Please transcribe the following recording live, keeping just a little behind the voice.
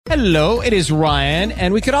Hello, it is Ryan,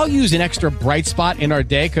 and we could all use an extra bright spot in our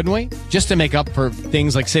day, couldn't we? Just to make up for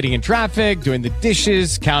things like sitting in traffic, doing the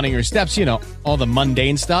dishes, counting your steps, you know, all the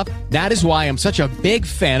mundane stuff. That is why I'm such a big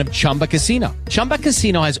fan of Chumba Casino. Chumba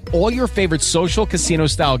Casino has all your favorite social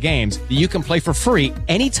casino-style games that you can play for free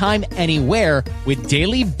anytime, anywhere with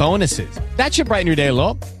daily bonuses. That should brighten your day a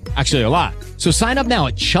little. Actually, a lot. So sign up now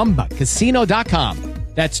at ChumbaCasino.com.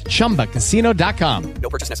 That's ChumbaCasino.com. No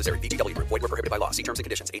purchase necessary. VGW Group. Void where prohibited by law. See terms and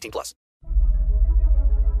conditions. 18 plus.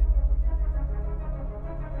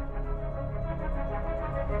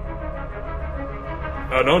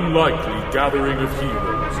 An unlikely gathering of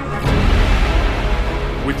heroes,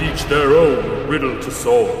 with each their own riddle to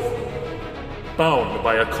solve, bound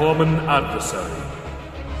by a common adversary,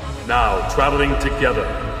 now traveling together,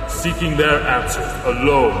 seeking their answers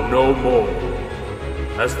alone no more,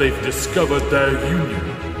 as they've discovered their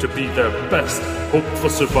union to be their best hope for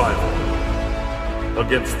survival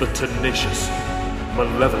against the tenacious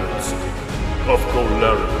malevolence of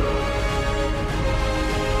Golarion.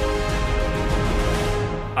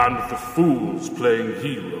 And the fools playing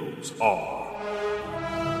heroes are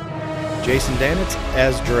Jason Danitz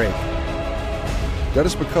as Drake,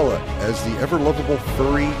 Dennis McCullough as the ever-lovable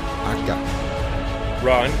furry Akka,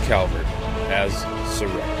 Ron Calvert as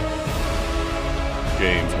Sorrel,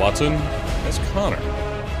 James Watson as Connor,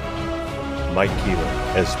 Mike Keeler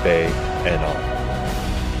as Bay and all.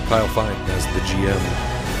 Kyle Fine as the GM.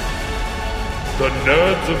 the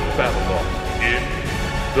Nerds of Babylon in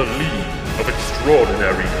the League of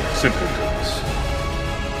Extraordinary Simpletons.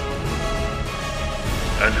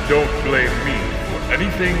 And don't blame me for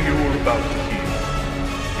anything you are about to hear.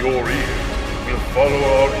 Your ears will follow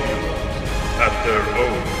our heroes at their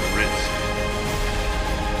own risk.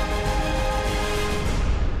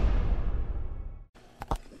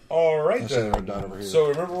 All right, Let's then. say we're done over here. So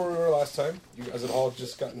remember where we were last time? You guys had all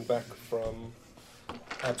just gotten back from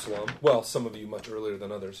Absalom. Well, some of you much earlier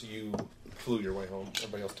than others. You flew your way home.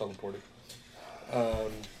 Everybody else teleported.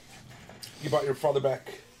 You brought your father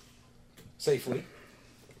back safely,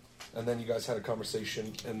 and then you guys had a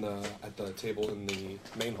conversation at the table in the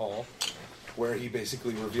main hall, where he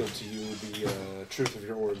basically revealed to you the truth of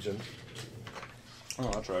your origin. Oh,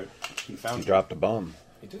 that's right. He Dropped a bomb,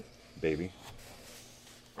 He did. baby.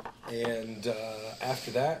 And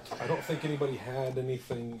after that, I don't think anybody had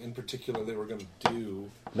anything in particular they were going to do.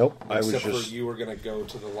 Nope, I was Except just... for you were going to go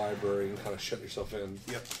to the library and kind of shut yourself in.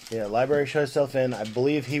 Yep. Yeah, library shut itself in. I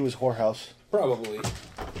believe he was whorehouse. Probably.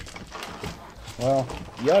 Well,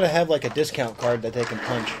 you ought to have like a discount card that they can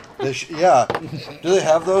punch. Yeah. Do they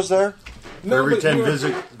have those there? No, For every but 10 you were-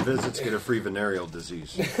 visits, get a free venereal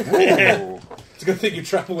disease. It's a good thing you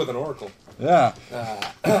travel with an oracle. Yeah.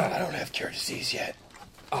 I don't have cure disease yet.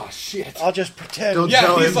 Oh, shit. I'll just pretend. Don't Yeah,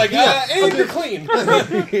 tell he's him. like, and you're clean.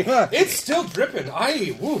 It's still dripping.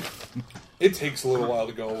 It takes a little while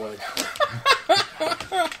to go away.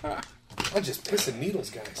 I'm just pissing needles,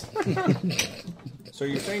 guys. So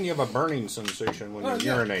you're saying you have a burning sensation when you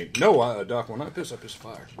yeah. urinate? No, Doc, when I piss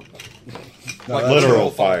fire. No, Like that's Literal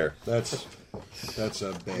a- fire. That's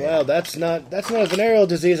a bad. Well, that's not a venereal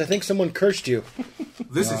disease. I think someone cursed you.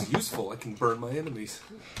 This is useful. I can burn my enemies.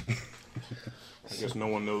 I guess no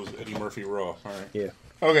one knows Eddie Murphy Raw. All right. Yeah.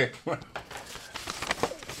 Okay.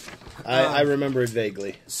 I remember it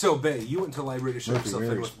vaguely. So, Bay, you went to the library to shut Murphy yourself in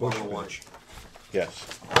Mary's with bottle of wine. bush.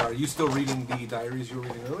 Yes. Are you still reading the diaries you were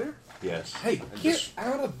reading earlier? Yes. Hey, get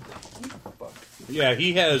out of the fuck. Yeah,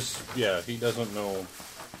 he has. Yeah, he doesn't know.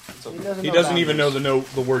 Okay. He doesn't even know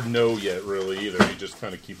the word no yet, really, either. He just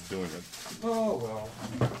kind of keeps doing it. Oh,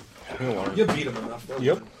 well. He'll learn. You beat him enough. They'll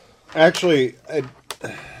Yep. learn. Actually,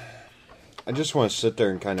 I just want to sit there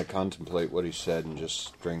and kind of contemplate what he said and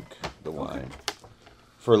just drink the wine.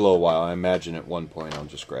 For a little while. I imagine at one point I'll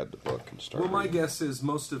just grab the book and start Well, my reading. guess is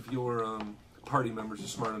most of your party members are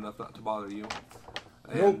smart enough not to bother you.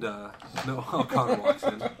 And, no, Connor walks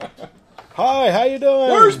in. Hi, how you doing?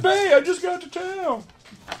 Where's Bay? I just got to town.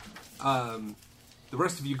 The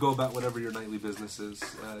rest of you go about whatever your nightly business is.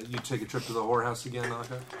 You take a trip to the whorehouse again,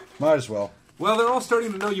 Naka? Might as well. Well, they're all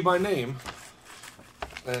starting to know you by name.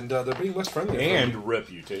 And they're being much friendlier. And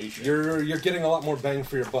reputation. You're getting a lot more bang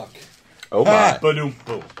for your buck. Oh my. Ba-doom,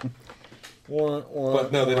 boom.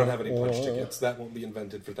 But no, they don't have any punch tickets. That won't be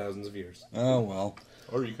invented for thousands of years. Oh, well.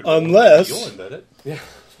 Or you could Unless- you'll invent it.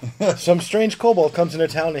 Yeah. Some strange kobold comes into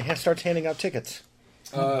town and starts handing out tickets.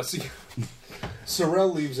 Sorrel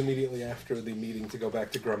leaves immediately after the meeting to go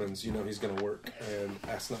back to Grumman's. You know he's going to work and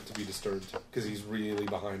asks not to be disturbed because he's really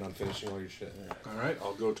behind on finishing all your shit. All right,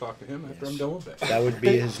 I'll go talk to him after I'm done with that. That would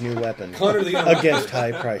be his new weapon. Connor, the Against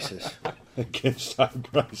high prices. Against high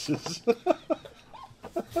prices.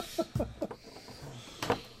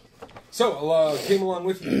 So, came along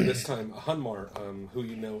with you this time, Hunmar, who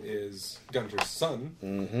you know is Gunter's son,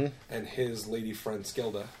 and his lady friend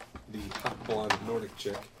Skelda, the hot blonde Nordic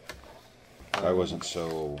chick. If I wasn't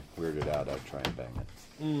so weirded out, I'd try and bang it.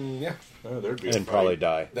 Yeah. Oh, there'd be a And fight. probably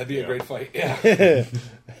die. That'd be a great fight, yeah.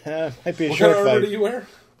 Might be a What kind short of armor fight. do you wear?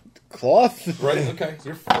 Cloth? Right, okay.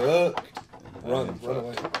 You're fucked. Run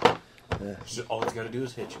away. Just, all it's got to do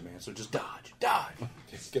is hit you, man. So just dodge.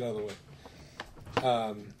 Just get out of the way.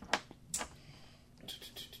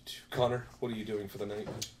 Connor, what are you doing for the night?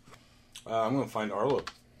 I'm going to find Arlo.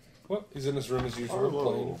 Well, he's in his room as usual,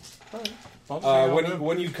 playing. I'll just hang out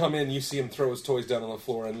When you come in, you see him throw his toys down on the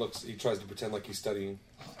floor and he tries to pretend like he's studying.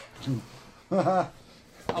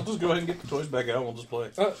 I'll just go ahead and get the toys back out and we'll just play.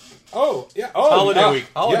 Yeah.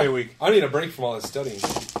 Holiday week. I need a break from all this studying.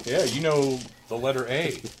 Yeah, you know the letter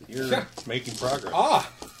A. You're making progress.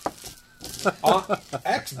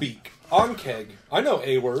 X-beak. On-keg. I know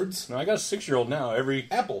A words. No, I got a 6-year-old now. Every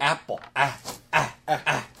Apple.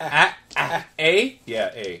 A?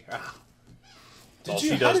 Yeah, A. How did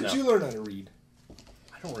you learn how to read?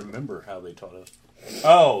 I don't remember how they taught us.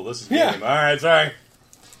 Oh, this is game. Yeah. All right, sorry.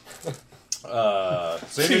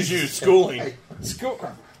 Same as you, schooling.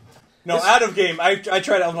 No, out of game. I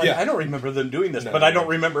tried. I'm like, I don't remember them doing this, but I don't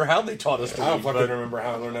remember how they taught us to read. I don't fucking remember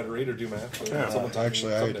how I learned how to read or do math.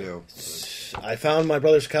 Actually, I do. I found my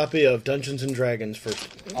brother's copy of Dungeons and Dragons first.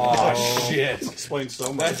 Oh, shit. Explains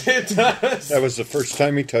so much. It does. That was the first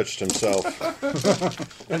time he touched himself.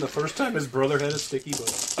 And the first time his brother had a sticky book.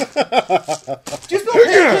 Do you spill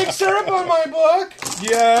pancake syrup on my book?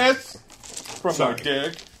 Yes. From Sorry. my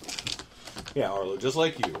dick. Yeah, Arlo, just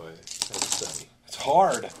like you, I study. It's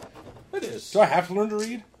hard. It is. Do I have to learn to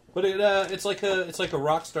read? But it's like a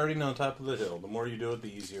rock starting on top of the hill. The more you do it,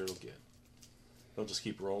 the easier it'll get. You'll just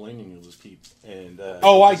keep rolling, and you'll just keep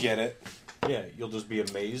I get it. Yeah, you'll just be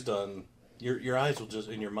amazed on your eyes will just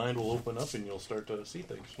and your mind will open up, and you'll start to see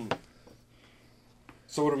things.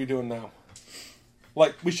 So what are we doing now?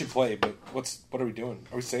 Like we should play, but what are we doing?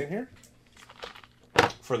 Are we staying here?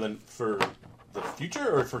 For the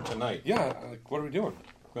future or for tonight? Yeah. Like, what are we doing?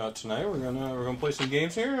 Tonight we're gonna play some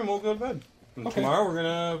games here, and we'll go to bed. And tomorrow we're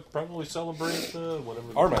gonna probably celebrate whatever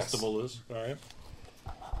the Armas. festival is. All right.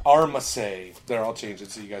 Armasse. There, I'll change it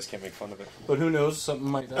so you guys can't make fun of it. But who knows? Something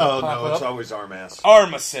might pop up. always Armas.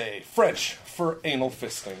 Armasse. French for anal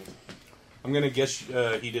fisting. I'm gonna guess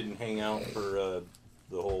he didn't hang out for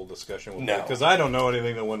the whole discussion with me. No. Because I don't know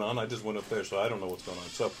anything that went on. I just went up there, so I don't know what's going on.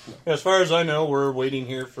 So, as far as I know, we're waiting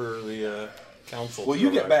here for the council. Well, to you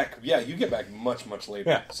get arrive. back. Yeah, you get back much later.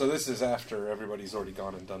 Yeah. So this is after everybody's already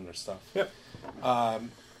gone and done their stuff. Yep.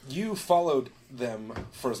 You followed them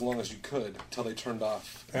for as long as you could till they turned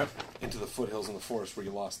off Yep. into the foothills in the forest where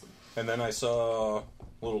you lost them. And then I saw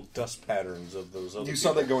little dust patterns of those other You people.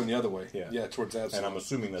 saw that going the other way. Yeah. Yeah, towards Absalom. And I'm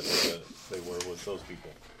assuming that's what they were with those people.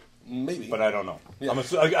 Maybe. But I don't know. Yeah.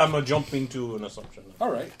 I'm jumping to an assumption. All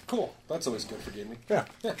right, cool. That's always good for gaming. Yeah.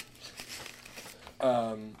 Yeah.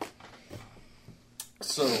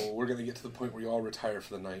 So we're gonna get to the point where you all retire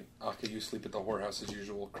for the night. Aka, you sleep at the whorehouse as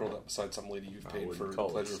usual, curled up beside some lady you've paid for wouldn't call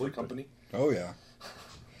it pleasure of her sleeping. company. Oh, yeah.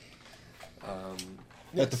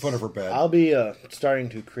 At the foot of her bed. I'll be starting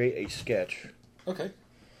to create a sketch. Okay.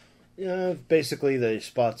 Basically the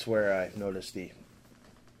spots where I noticed the...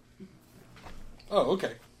 Oh,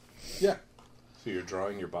 okay. Yeah. So you're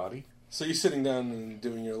drawing your body? So you're sitting down and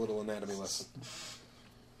doing your little anatomy lesson.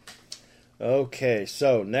 Okay,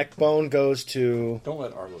 so neck bone goes to... Don't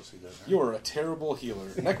let Arlo see that. You are a terrible healer.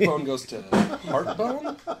 Neck bone goes to heart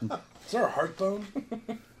bone? Is there a heart bone?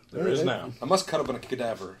 There is now. I must cut open a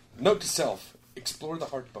cadaver. Note to self: explore the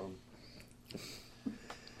heart bone.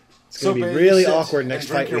 It's going to be babe, really sit awkward and next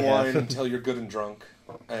drink fight we your wine have. until you're good and drunk,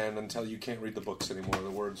 and until you can't read the books anymore. The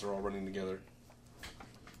words are all running together.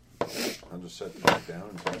 I'll just sit back down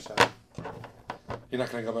and pass out. You're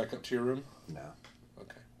not going to go back up to your room? No,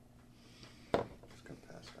 Okay. just gonna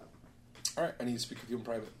pass out. All right, I need to speak with you in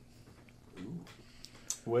private.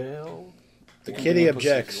 Well, The You can kitty do my pussy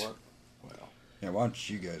if objects. you want. Yeah, why don't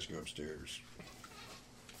you guys go upstairs?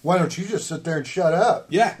 Why don't you just sit there and shut up?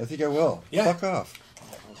 Yeah. I think I will. Yeah. Fuck off.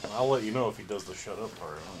 I'll let you know if he does the shut up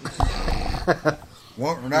part.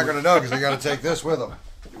 Well, we're not going to know because they got to take this with them.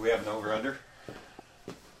 Do we have an over-under?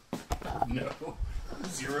 No.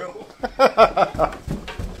 0.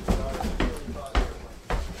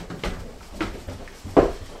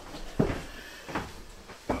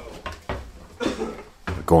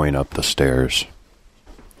 Going up the stairs.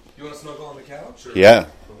 You want to snuggle on the couch? Or? Yeah.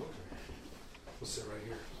 Oh, okay. We'll sit right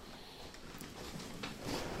here.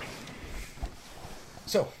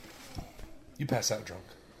 So, you pass out drunk.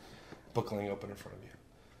 book laying open in front of you.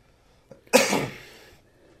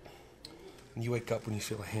 And you wake up when you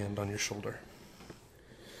feel a hand on your shoulder.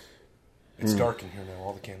 It's dark in here now.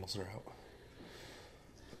 All the candles are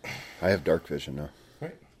out. I have dark vision now.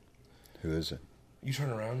 Right. Who is it? You turn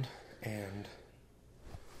around and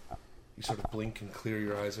you sort of blink and clear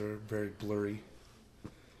your eyes are very blurry.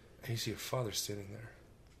 And you see your father standing there.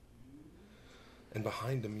 And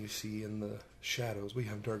behind him you see in the shadows, we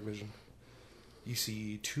have dark vision, you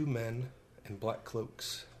see two men in black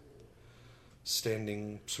cloaks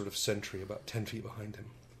standing sort of sentry about 10 feet behind him.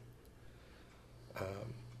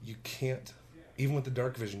 You can't, even with the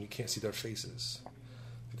dark vision, you can't see their faces.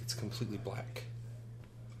 It's completely black.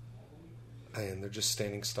 And they're just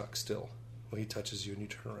standing stock still when he touches you and you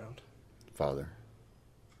turn around. Father.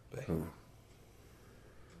 They, Who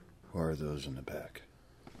are those in the back?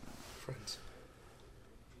 friends.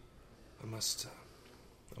 I must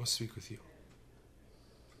speak with you.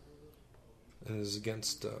 It is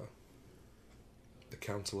against the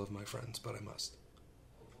counsel of my friends, but I must.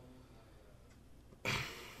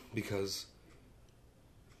 Because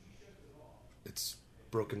it's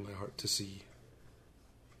broken my heart to see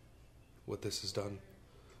what this has done,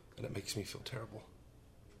 and it makes me feel terrible.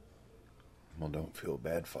 Well, don't feel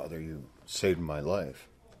bad, Father. You saved my life.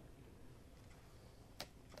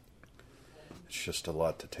 It's just a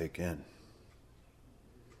lot to take in.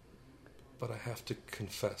 But I have to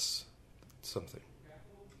confess something.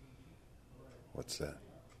 What's that?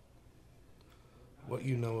 What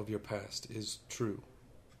you know of your past is true.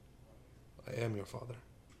 I am your father.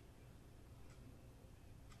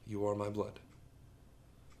 You are my blood.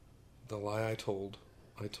 The lie I told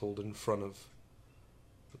in front of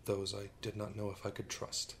those I did not know if I could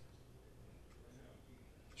trust.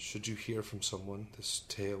 Should you hear from someone this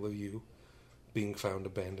tale of you being found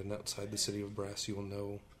abandoned outside the city of Brass, you will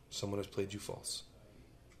know someone has played you false.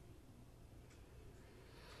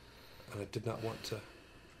 And I did not want to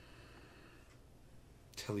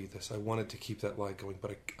tell you this. I wanted to keep that lie going,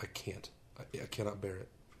 but I can't. I cannot bear it.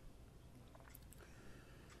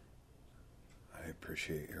 I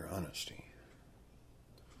appreciate your honesty.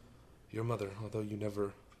 Your mother, although you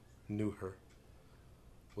never knew her,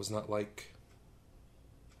 was not like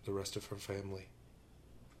the rest of her family.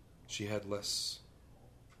 She had less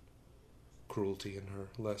cruelty in her,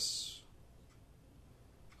 less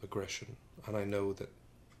aggression. And I know that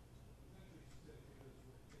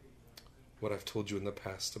what I've told you in the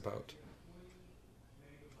past about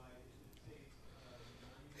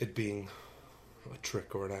it being a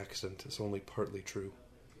trick or an accident is only partly true.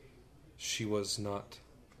 She was not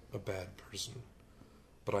a bad person,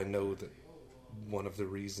 but I know that one of the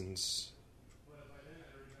reasons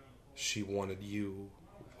she wanted you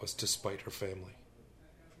was to spite her family,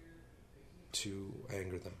 to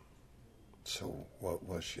anger them. So what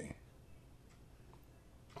was she?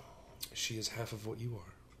 She is half of what you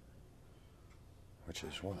are. Which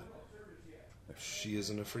is what? She is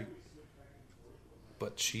an Ifrit.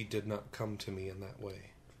 But she did not come to me in that way.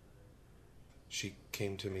 She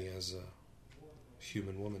came to me as a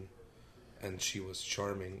human woman, and she was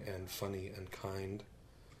charming and funny and kind.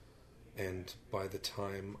 And by the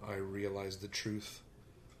time I realized the truth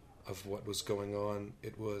of what was going on,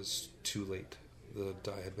 it was too late. The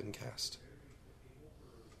die had been cast.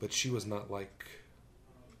 But she was not like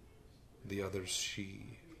the others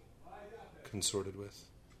she consorted with.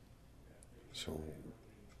 So,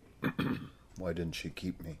 why didn't she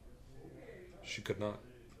keep me? She could not.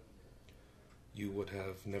 You would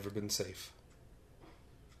have never been safe.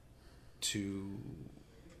 To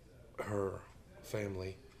her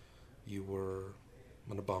family, you were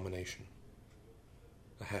an abomination,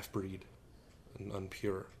 a half-breed, an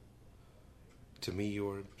unpure. To me, you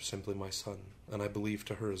were simply my son, and I believe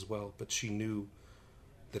to her as well, but she knew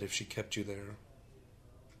that if she kept you there,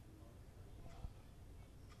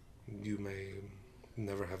 you may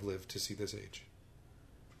never have lived to see this age.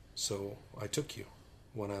 So I took you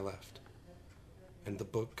when I left, and the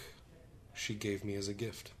book she gave me as a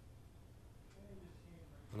gift.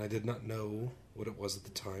 And I did not know what it was at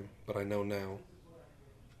the time, but I know now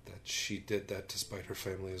that she did that to spite her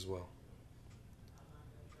family as well.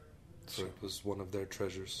 So it was one of their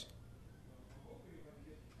treasures.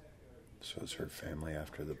 So is her family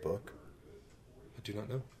after the book? I do not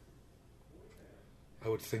know. I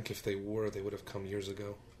would think if they were, they would have come years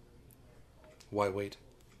ago. Why wait?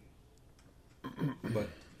 But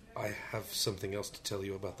I have something else to tell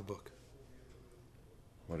you about the book.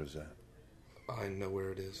 What is that? I know where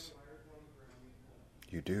it is.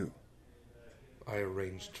 You do? I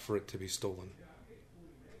arranged for it to be stolen.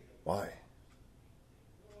 Why?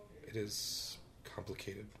 It is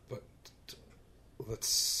complicated, but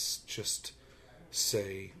let's just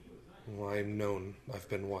say, well, I've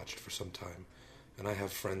been watched for some time, and I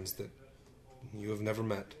have friends that you have never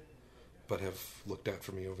met, but have looked out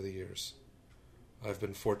for me over the years. I've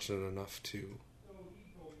been fortunate enough to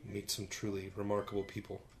meet some truly remarkable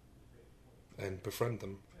people and befriend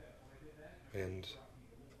them. And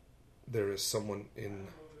there is someone in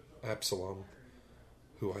Absalom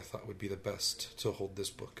who I thought would be the best to hold this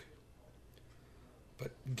book.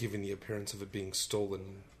 But given the appearance of it being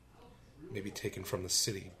stolen, maybe taken from the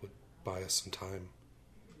city, would buy us some time.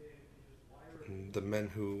 And the men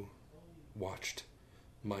who watched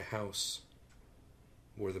my house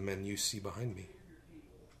were the men you see behind me.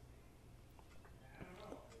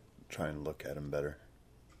 Try and look at them better.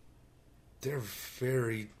 They're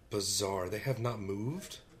very bizarre. They have not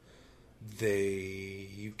moved.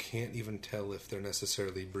 You can't even tell if they're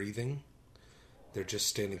necessarily breathing. They're just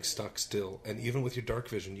standing stock still. And even with your dark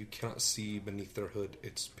vision, you cannot see beneath their hood.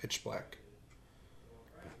 It's pitch black.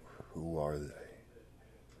 Who are they?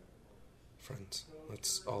 Friends.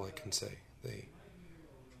 That's all I can say.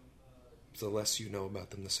 The less you know about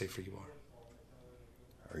them, the safer you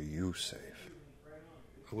are. Are you safe?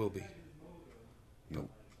 I will be.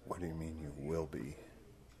 What do you mean you will be?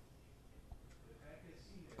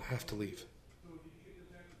 I have to leave.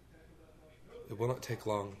 It will not take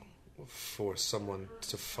long for someone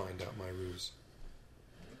to find out my ruse.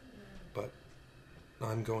 But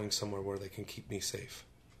I'm going somewhere where they can keep me safe.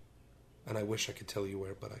 And I wish I could tell you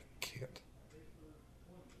where, but I can't.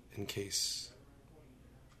 In case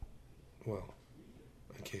a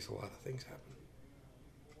lot of things happen.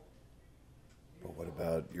 But what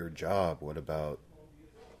about your job? What about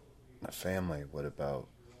my family? What about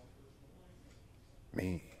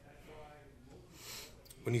me?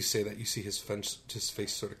 When you say that, you see his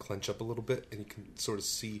face sort of clench up a little bit, and you can sort of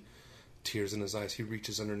see tears in his eyes. He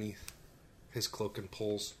reaches underneath his cloak and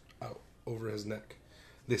pulls out over his neck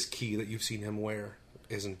this key that you've seen him wear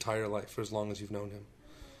his entire life, for as long as you've known him.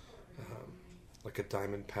 Like a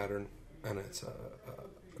diamond pattern, and it's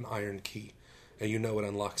an iron key. And you know it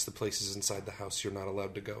unlocks the places inside the house you're not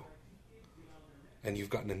allowed to go. And you've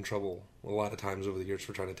gotten in trouble a lot of times over the years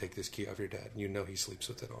for trying to take this key off your dad. And you know he sleeps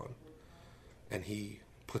with it on. And he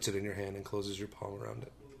puts it in your hand and closes your palm around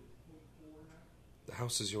it. The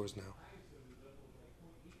house is yours now.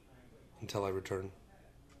 Until I return.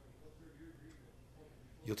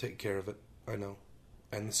 You'll take care of it, I know.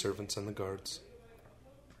 And the servants and the guards.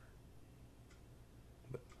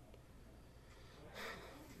 But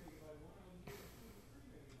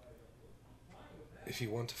if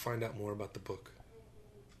you want to find out more about the book,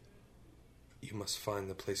 you must find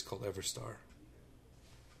the place called Everstar.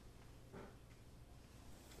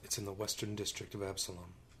 It's in the western district of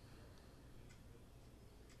Absalom.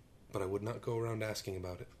 But I would not go around asking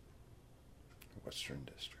about it. Western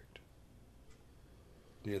district.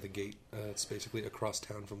 Near the gate. It's basically across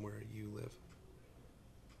town from where you live.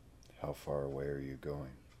 How far away are you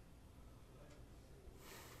going?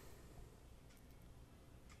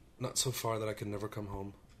 Not so far that I can never come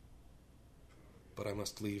home. But I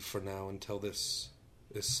must leave for now until this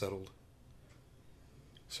is settled.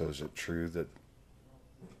 So is it true that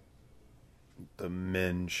the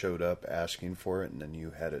men showed up asking for it and then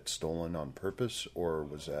you had it stolen on purpose? Or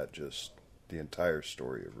was that just the entire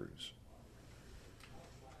story of ruse?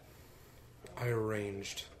 I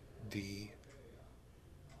arranged the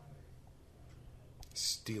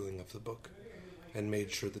stealing of the book and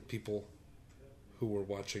made sure that people who were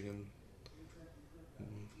watching and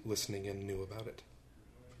listening in knew about it,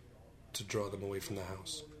 to draw them away from the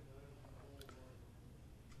house.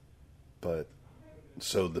 But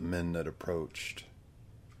so the men that approached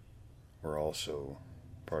were also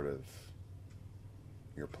part of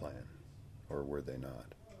your plan, or were they not?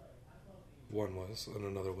 One was, and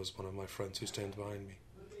another was one of my friends who stands behind me.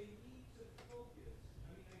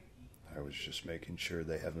 I was just making sure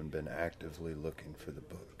they haven't been actively looking for the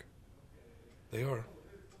book. They are.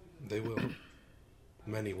 They will.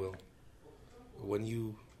 Many will. When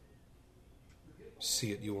you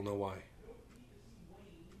see it, you will know why.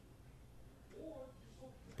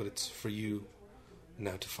 But it's for you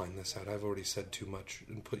now to find this out. I've already said too much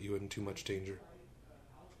and put you in too much danger.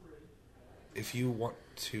 If you want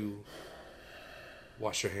to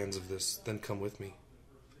wash your hands of this, then come with me,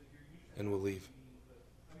 and we'll leave.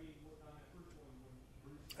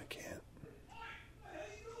 I can't.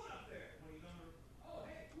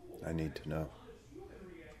 I need to know.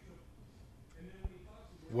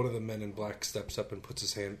 One of the men in black steps up and puts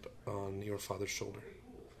his hand on your father's shoulder,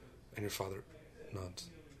 and your father nods.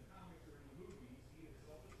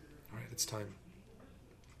 All right, it's time.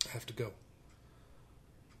 I have to go.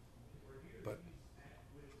 But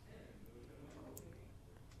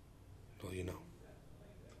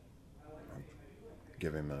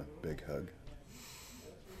give him a big hug.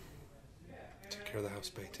 Take care of the house,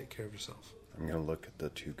 Bay. Take care of yourself. I'm going to look at the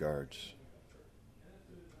 2 guards.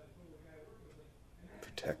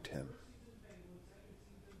 Protect him.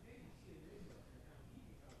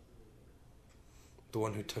 The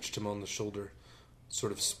one who touched him on the shoulder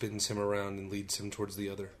sort of spins him around and leads him towards the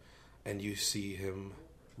other. And you see him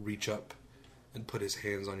reach up and put his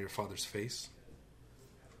hands on your father's face.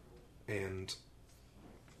 And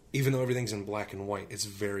even though everything's in black and white, it's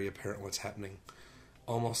very apparent what's happening.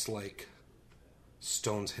 Almost like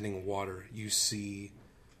stones hitting water. You see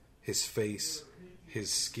his face,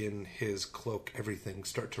 his skin, his cloak, everything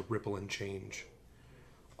start to ripple and change.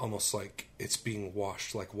 Almost like it's being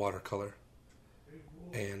washed like watercolor.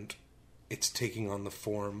 And it's taking on the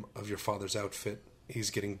form of your father's outfit. He's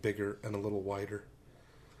getting bigger and a little wider.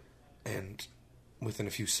 And within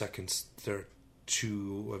a few seconds, there are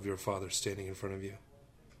 2 of your fathers standing in front of you.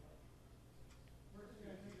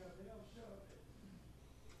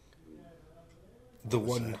 The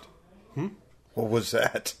one... What was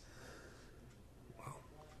that? Well,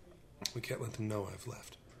 we can't let them know I've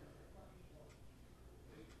left.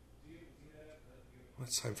 Well,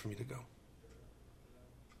 it's time for me to go.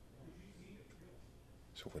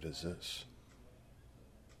 So what is this?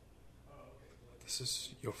 This is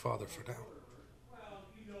your father for now.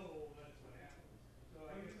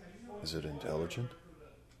 Is it intelligent?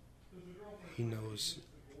 He knows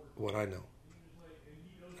what I know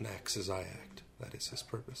and acts as I act. That is his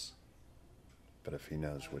purpose. But if he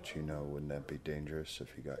knows what you know, wouldn't that be dangerous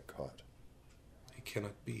if he got caught? He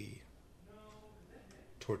cannot be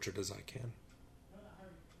tortured as I can.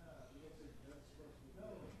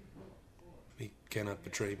 He cannot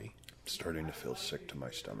betray me. I'm starting to feel sick to my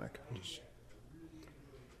stomach.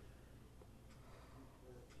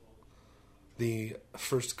 The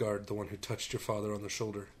first guard, the one who touched your father on the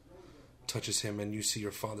shoulder, touches him, and you see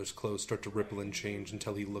your father's clothes start to ripple and change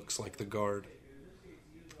until he looks like the guard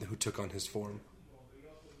who took on his form.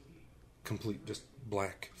 Complete, just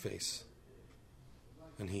black face.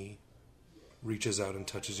 And he reaches out and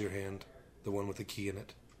touches your hand, the one with the key in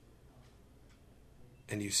it.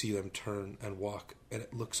 And you see them turn and walk, and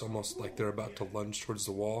it looks almost like they're about to lunge towards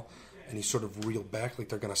the wall, and you sort of reel back like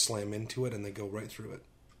they're going to slam into it, and they go right through it.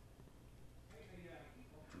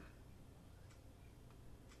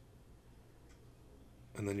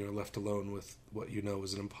 And then you're left alone with what you know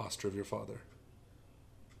is an imposter of your father.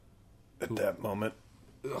 At that moment,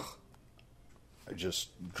 Ugh. I just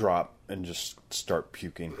drop and just start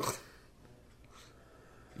puking.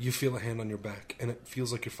 You feel a hand on your back, and it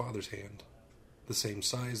feels like your father's hand. The same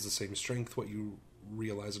size, the same strength, what you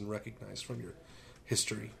realize and recognize from your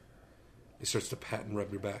history. He starts to pat and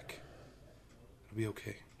rub your back. It'll be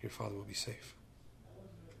okay. Your father will be safe.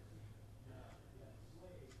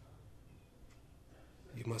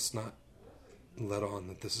 You must not let on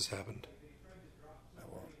that this has happened. I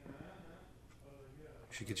won't.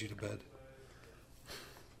 We should get you to bed.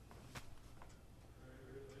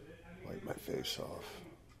 Wipe my face off.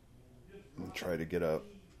 And try to get up.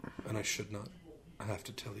 And I should not. I have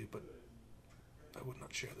to tell you, but I would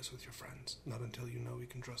not share this with your friends. Not until you know we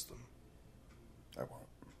can trust them. I won't.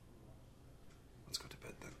 Let's go to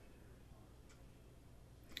bed then.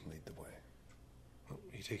 Lead the way. Well,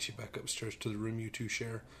 he takes you back upstairs to the room you two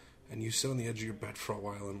share, and you sit on the edge of your bed for a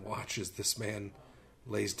while and watch as this man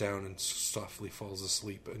lays down and softly falls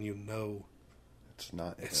asleep, and you know it's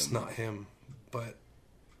not him. It's not him, but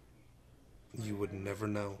you would never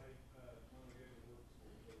know.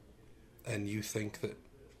 And you think that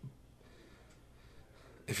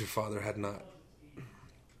if your father had not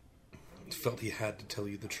felt he had to tell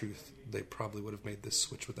you the truth, they probably would have made this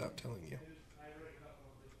switch without telling you.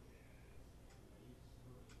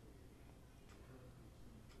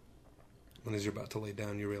 And as you're about to lay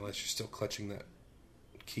down, you realize you're still clutching that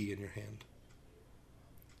key in your hand.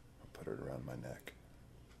 I'll put it around my neck.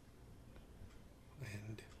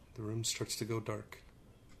 And the room starts to go dark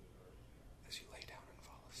as you lay down and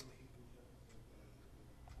fall asleep.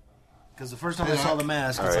 Because the first time I saw the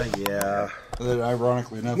mask, it's like, yeah.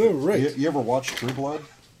 Ironically enough, you ever watch True Blood?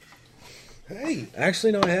 Hey,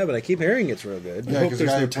 actually, no, I haven't. I keep hearing it's real good. Yeah, because the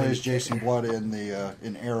guy who plays Jason Blood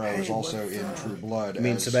in Arrow is also in True Blood. You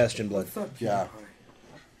mean Sebastian Blood? Yeah.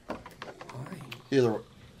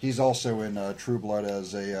 He's also in True Blood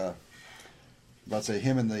as a, let's say,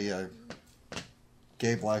 him and the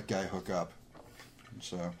gay black guy hook up.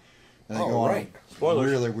 So, and they go on a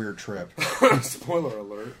really weird trip. Spoiler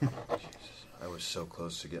alert. Jesus, I was so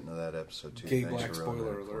close to getting to that episode too. Gay Thanks black for ruining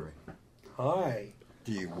spoiler it for alert. me. Hi.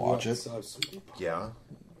 Do you watch it? Yeah.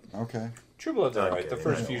 Okay. True Blood's alright. The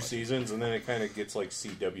first few seasons, and then it kind of gets like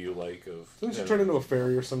CW-like of... Doesn't she turn into a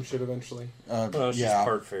fairy or some shit eventually? Well, she's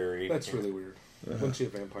part fairy. That's really weird. Wasn't she a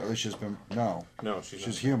vampire? At least she's been... No. No,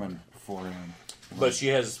 she's human before him. But she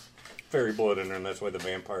has fairy blood in her, and that's why the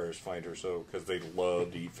vampires find her so... Because they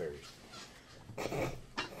love to eat fairies.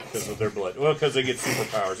 Because of their blood. Well, because they get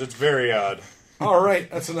superpowers. It's very odd. All right,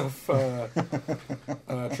 that's enough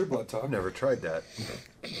True Blood talk. I've never tried that.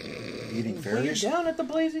 Eating fairies? Down at the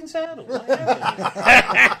Blazing Saddle.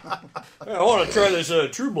 I want to try this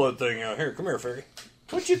True Blood thing out here. Come here, fairy.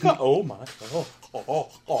 What you got? Oh, my.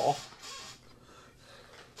 Oh.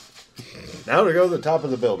 Now to go to the top of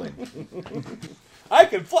the building. I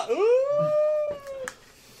can fly. Ooh.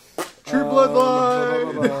 True Blood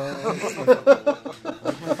line!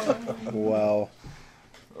 Wow.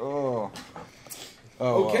 Oh.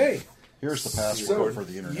 Okay. Here's the password for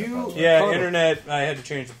the internet. Yeah, internet. I had to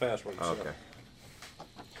change the password. Okay. So.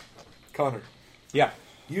 Connor. Yeah.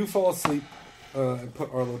 You fall asleep and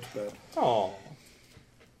put Arlo to bed. Oh.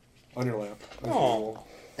 On your lap. Oh.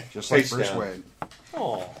 Just like Bruce Wayne.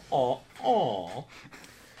 Oh.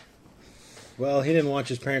 Well, he didn't watch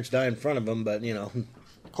his parents die in front of him, but, you know.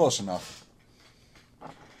 Close enough. If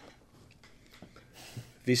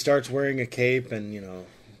he starts wearing a cape and, you know,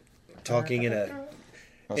 talking in a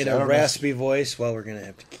raspy voice, well, we're going to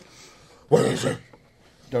have to keep... What is it?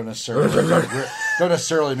 Don't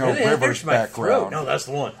necessarily know River's background. No, that's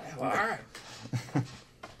the one. All right.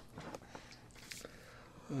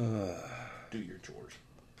 Do your chores.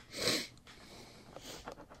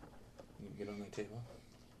 You get on that table.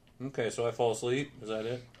 Okay, so I fall asleep. Is that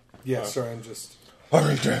it? Yeah, sorry, I'm just...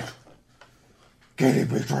 Hurry, Dick. Get him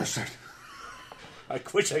dressed. I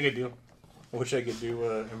wish I could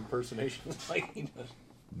do impersonations like he does.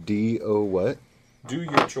 D-O what? Do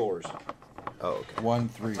your chores. Oh, okay.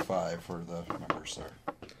 135 for the numbers there.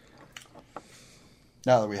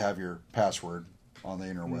 Now that we have your password on the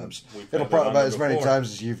interwebs, it'll probably as many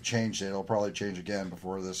times as you've changed it, it'll probably change again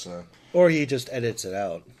before this. Or he just edits it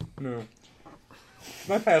out. No.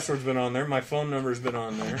 My password's been on there. My phone number's been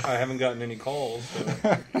on there. I haven't gotten any calls.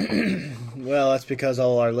 Well, that's because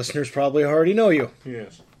all our listeners probably already know you.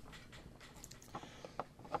 Yes.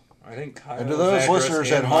 I think Kyle's and to those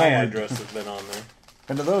listeners at home, my address has been on there.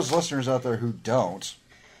 And to those listeners out there who don't,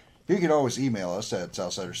 you can always email us at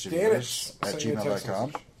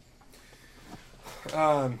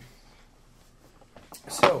southsiderstudios@gmail.com.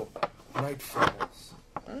 So, night falls.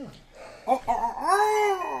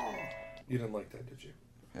 You didn't like that, did you?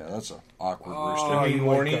 Yeah, that's an awkward rooster. I mean,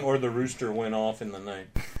 morning or the rooster went off in the night.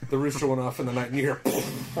 The rooster went off in the night and you hear...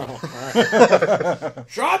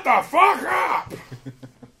 Shut the fuck up!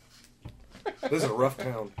 This is a rough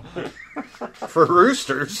town. For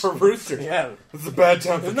roosters. For roosters. Yeah. This is a bad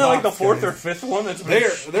town for Isn't that like the cops, fourth guys. or fifth one that's been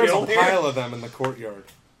There's a here? pile of them in the courtyard.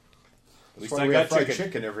 At least I got fried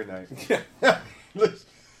chicken every night. Yeah.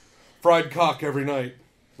 Fried cock every night.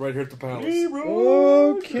 Right here at the palace.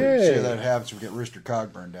 Okay. See that happens, we get Rooster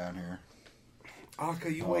Cogburn down here. Aka,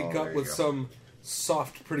 you wake up with some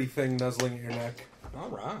soft, pretty thing nuzzling at your neck. All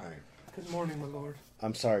right. Good morning, my lord.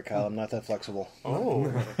 I'm sorry, Kyle. I'm not that flexible. Oh.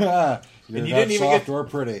 You're And you not didn't even soft get- or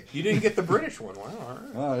pretty. You didn't get the British one. Wow, all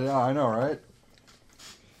right. Oh, yeah, I know, right?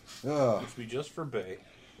 Must be just for Bay.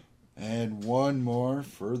 And one more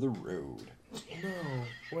for the road. No,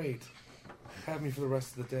 wait. Have me for the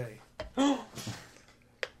rest of the day.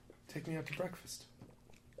 Take me out to breakfast.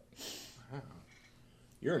 Wow.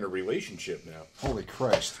 You're in a relationship now. Holy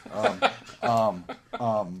Christ. You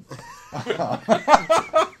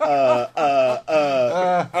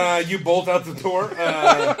bolt out the door.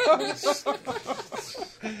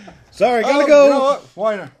 Sorry, gotta go. You know what?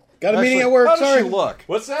 Why not? Got a meeting at work. How does Sorry. she look?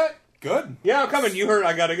 What's that? Good. Yeah, I'm coming. You heard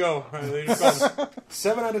I gotta go. They just called me.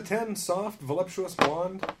 7 out of 10, soft, voluptuous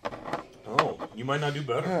blonde. Oh, you might not do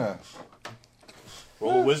better. Yeah,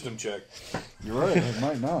 Roll a wisdom check. you're right. It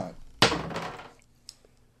might not.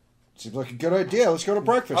 Seems like a good idea. Let's go to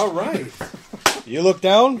breakfast. All right. You look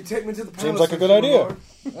down. You take me to the palace. Seems like a good thank you, idea.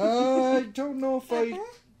 my lord. I don't know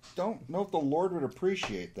if the Lord would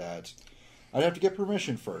appreciate that. I'd have to get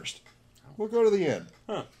permission first. We'll go to the inn.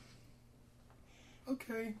 Huh.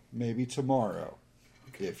 Okay. Maybe tomorrow,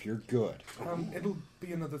 if you're good. It'll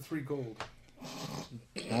be another 3 gold.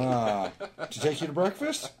 To take you to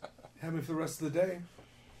breakfast? Have me for the rest of the day.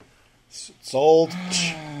 Sold.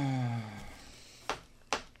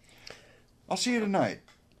 I'll see you tonight.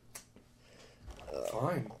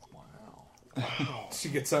 Fine. Wow. She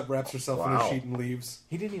gets up, wraps herself in a sheet, and leaves.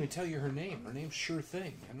 He didn't even tell you her name. Her name's Sure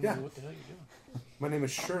Thing. I don't know what the hell you're doing. My name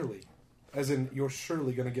is Shirley. As in, you're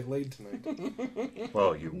surely going to get laid tonight.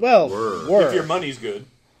 Well, you Well, were. were. If your money's good.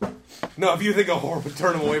 No, if you think a whore would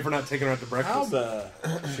turn him away for not taking her out to How breakfast, the...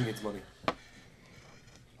 she needs money.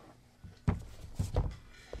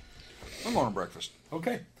 I'm on breakfast.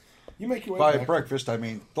 Okay. You make your way By back. breakfast, I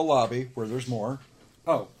mean the lobby where there's more.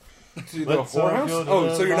 Oh. To the Let's all whorehouse? go to Oh,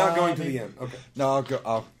 the so you're not going to lobby. the inn. Okay. No,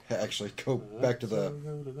 I'll actually go back to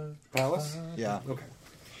the Palace? yeah. Okay.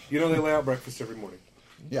 You know they lay out breakfast every morning.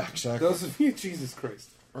 Yeah, exactly. Those of you, Jesus Christ.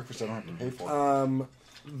 Breakfast I don't have to pay for.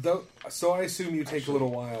 So I assume you take a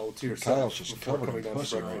little while to yourself Kyle's just before covered coming in down to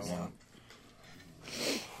pussy right breakfast. now.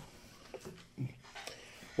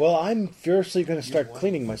 Well, I'm fiercely going to start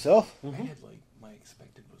cleaning myself I had like my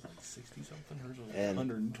expected was like 60 something. Hers was like and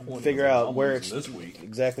 120. figure out where it's it's this week.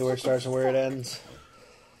 exactly where it starts and where it ends.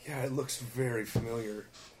 Yeah, it looks very familiar.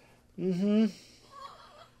 Mm-hmm.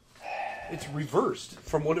 It's reversed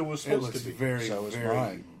from what it was It supposed looks to be. very, So is very,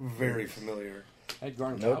 mine. very familiar. At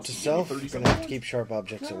Garnet Note House, to it was self: 30 going something. to have to keep sharp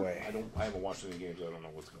objects away. I haven't watched any games. I don't know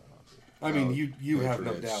what's going on. I mean, you have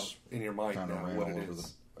no Patriots doubt in your mind Kind now of ran what all it over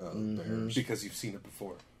is. the Bears. Because you've seen it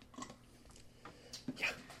before. Yeah.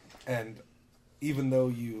 And even though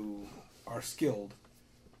you are skilled,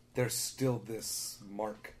 there's still this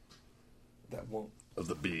mark that won't Of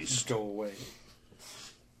the beast. go away.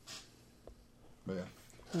 But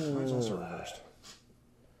yeah, mine's also reversed.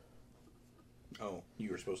 Oh, you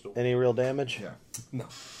were supposed to. Any real damage? Yeah, No.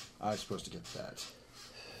 I was supposed to get that.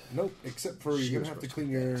 Nope, except for She you're was going to have to supposed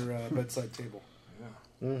clean to your bedside table.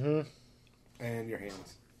 Mm-hmm. And your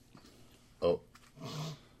hands. Oh.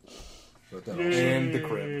 But that also, And the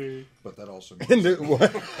crib. but that also And means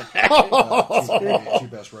what? two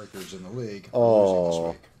best records in the league. Oh.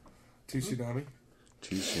 Losing this week. To tsunami.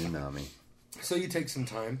 To tsunami. So you take some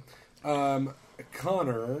time.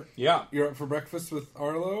 Connor, Yeah. you're up for breakfast with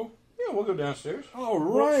Arlo? Yeah, we'll go downstairs. All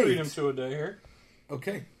We'll right. treat him to a day here.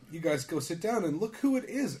 Okay, you guys go sit down and look who it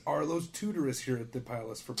is. Arlo's tutor is here at the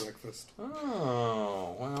palace for breakfast.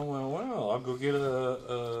 Oh, well. I'll go get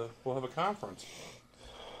we'll have a conference.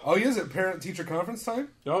 Oh, he is at parent-teacher conference time?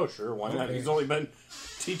 Oh, sure, why not? Okay. He's only been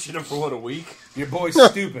teaching him for, what, a week? Your boy's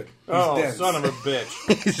stupid. He's Oh, dense. son of a bitch.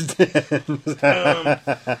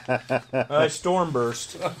 Storm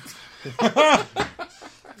burst.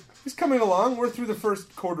 He's coming along. We're through the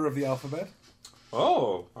first quarter of the alphabet.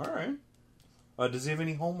 Oh, all right. Does he have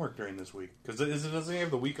any homework during this week? Because doesn't he have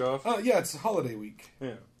the week off? Yeah, it's holiday week.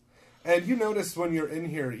 Yeah. And you notice when you're in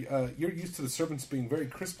here, you're used to the servants being very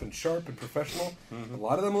crisp and sharp and professional. Mm-hmm. A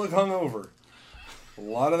lot of them look hungover. A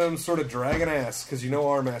lot of them sort of dragging ass because you know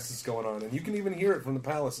Armas is going on. And you can even hear it from the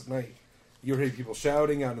palace at night. You hear people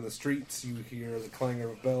shouting out in the streets. You hear the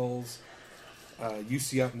clangor of bells. You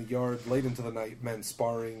see out in the yard late into the night men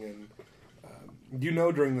sparring. And you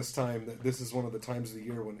know during this time that this is one of the times of the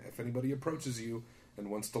year when if anybody approaches you and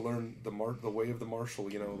wants to learn the way of the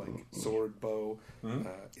martial, you know, like sword, bow,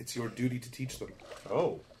 it's your duty to teach them.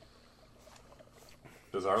 Oh.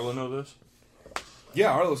 Does Arlo know this?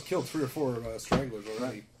 Yeah, Arlo's killed 3 or 4 stragglers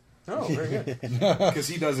already. Oh, very good. Because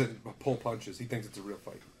he doesn't pull punches. He thinks it's a real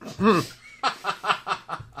fight.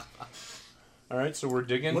 All right, so we're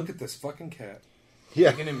digging. Look at this fucking cat.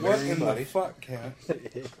 Yeah. Digging and What burying in the bodies. fuck, cat?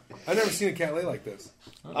 I've never seen a cat lay like this.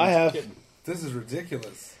 I have. This is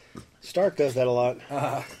ridiculous. Stark does that a lot.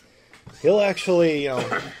 He'll actually,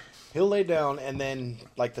 he'll lay down and then,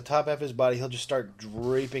 like the top half of his body, he'll just start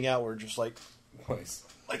draping outward, just like Nice.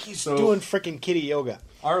 he's So- doing freaking kitty yoga.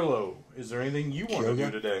 Arlo, is there anything you want to do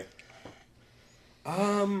today?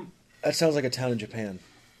 That sounds like a town in Japan.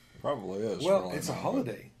 Probably is. for Well, all I it's a know.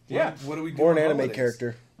 holiday. Yeah. What do we do Or an on anime holidays?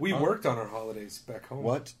 character. We worked on our holidays back home.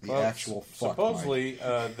 What the Well, actual fuck? Supposedly,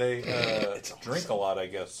 they drink a lot, I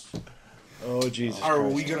guess. Oh, Jesus Are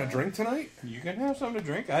Christ. we going to drink tonight? You can have something to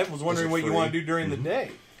drink. I was wondering it what you free? want to do during the day.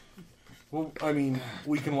 Well, I mean,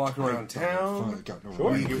 we can walk around Mike? town, I've got no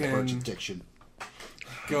Sure, right you to can- purge addiction.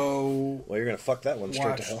 go Well, you're going to fuck that one straight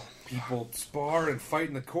watch to hell. people spar and fight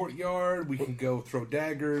in the courtyard. We can go throw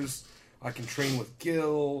daggers. I can train with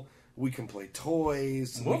Gil. We can play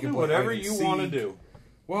toys. We'll we can do play whatever hide and you want to seek. do.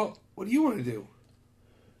 Well, what do you want to do?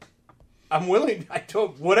 I'm willing. I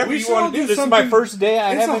told whatever We you should all want to do. This is something- my first day.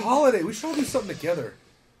 I It's a haven't. holiday. We should all do something together.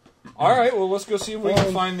 All right. Well, let's go see if we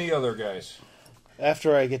can find the other guys.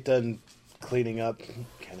 After I get done cleaning up,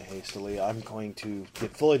 kind of hastily, I'm going to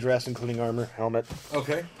get fully dressed, including armor, helmet,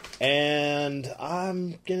 Okay. and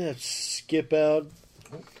I'm going to skip out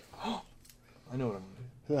I know what I'm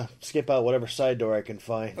going to do. skip out whatever side door I can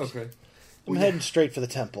find. Okay. I'm heading straight for the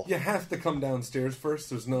temple. You have to come downstairs first.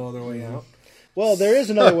 There's no other way out. Well, there is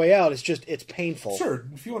another way out. It's just, it's painful. Sure.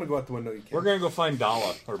 If you want to go out the window, you can. We're going to go find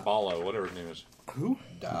Dala or Bala, whatever his name is. Who?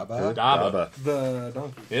 Daba. Daba. The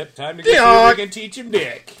donkey. Yep. Time to go see if we can teach him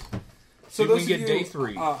Dick. So You those can get of day you,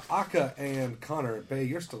 3. Aka and Connor, Bay,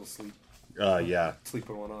 you're still asleep. Yeah.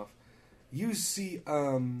 Sleeping one off. You see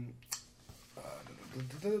Drake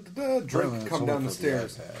Let's come look down the for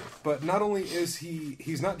stairs. iPad. But not only is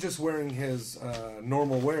he's not just wearing his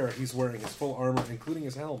normal wear, he's wearing his full armor, including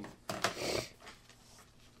his helm.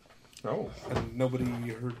 Oh. And nobody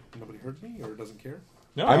heard me or doesn't care?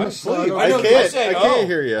 No, I'm I- asleep. I know, I can't. said, I can't oh.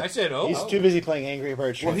 hear you. I said, oh. He's too busy playing Angry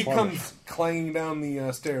Birds Well, he Transformers. comes clanging down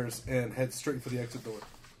the stairs and heads straight for the exit door.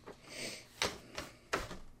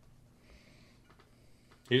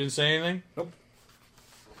 He didn't say anything? Nope.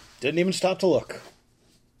 Didn't even stop to look.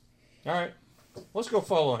 All right. Let's go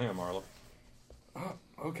follow him, Arlo. Oh,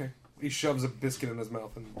 okay. He shoves a biscuit in his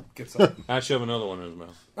mouth and gets up. I shove another one in his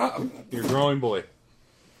mouth. Uh-oh. You're a growing boy.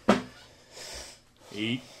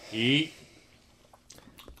 Eat.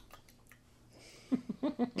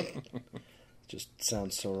 Just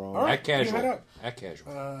sounds so wrong. All right, Act casual. you head out. Act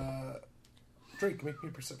casual. Drake, make me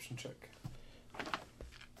a perception check.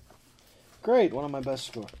 Great, one of my best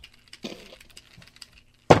score.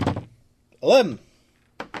 11.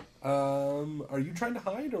 Are you trying to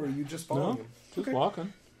hide or are you just following No, him? just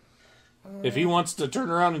walking. If he wants to turn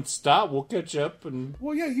around and stop, we'll catch up. And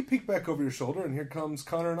Well, yeah, you peek back over your shoulder, and here comes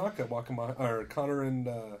Connor and Aka walking by, or Connor and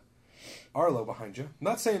Arlo behind you.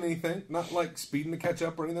 Not saying anything, not like speeding to catch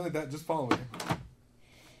up or anything like that, just following you.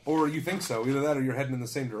 Or you think so, either that or you're heading in the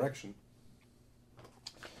same direction.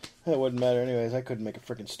 It wouldn't matter anyways. I couldn't make a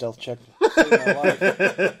freaking stealth check. to save my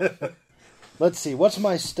life. Let's see. What's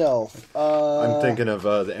my stealth? I'm thinking of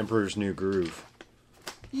the Emperor's New Groove.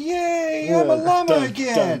 Yay! I'm a llama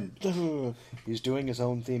again. Dun. He's doing his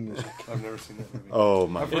own theme music. I've never seen that movie. Oh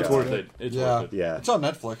my it's god! worth it. It's worth it. Yeah. It's on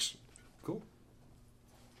Netflix. Cool.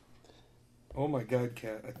 Oh my god,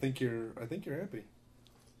 Kat! I think you're happy.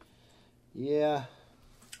 Yeah.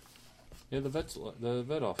 Yeah, the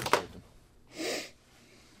vet office liked him.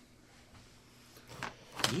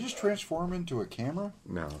 Did you just transform into a camera?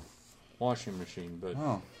 No. Washing machine, but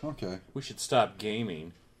Oh, okay. we should stop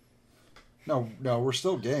gaming. No, we're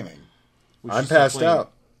still gaming. We should I'm stop passed playing.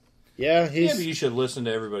 out. Yeah, Yeah, he's... but you should listen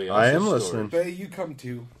to everybody else. I am listening. Bay, you come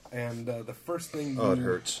to, and the first thing Oh, it you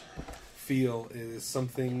hurts. feel is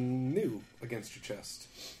something new against your chest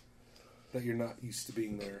that you're not used to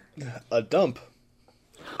being there. a dump.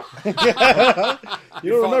 You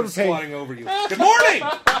Your don't remember father's paying... squatting over you. Good morning!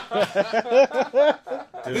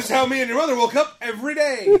 This is how me and your mother woke up every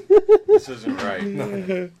day. This isn't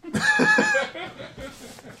right.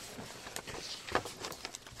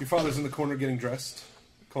 Your father's in the corner getting dressed.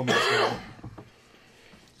 Combing his hair.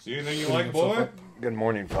 See anything you like, boy? Good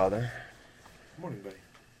morning, Father. Good morning,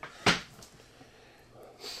 buddy.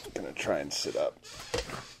 Gonna try and sit up.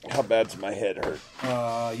 How bad's my head hurt?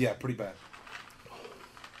 Yeah, pretty bad.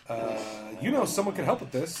 You know someone can help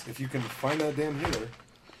with this if you can find that damn healer.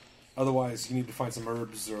 Otherwise, you need to find some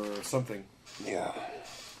herbs or something. Yeah.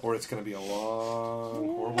 Or it's going to be a long,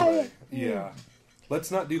 horrible day. Yeah. Let's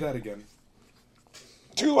not do that again.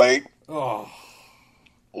 Too late. Oh.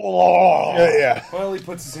 Oh. Yeah. Well, he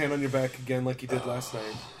puts his hand on your back again like he did last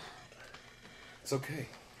night. It's okay.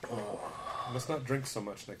 You must not drink so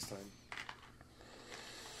much next time.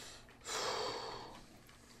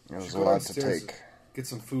 It was Should a go lot to downstairs take. and get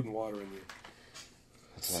some food and water in you.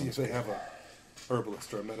 See if they have a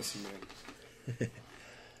herbalist or a medicine man.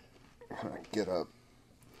 Get up.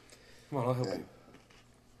 Come on, I'll help you.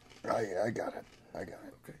 I got it. Okay.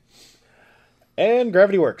 And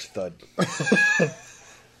gravity works. Thud.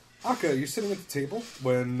 Aka, you're sitting at the table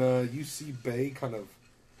when you see Bay kind of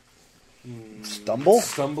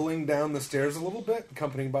stumbling down the stairs a little bit,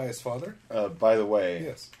 accompanied by his father. By the way,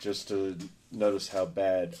 Yes. just to notice how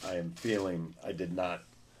bad I am feeling, I did not.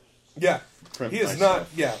 Yeah, Crimp he is myself.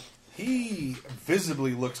 not. Yeah, he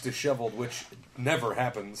visibly looks disheveled, which never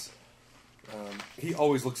happens. He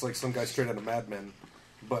always looks like some guy straight out of Mad Men,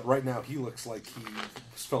 but right now he looks like he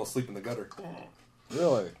fell asleep in the gutter.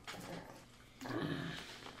 Really?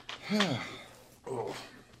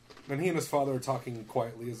 And he and his father are talking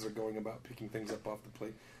quietly as they're going about picking things up off the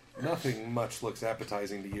plate. Nothing much looks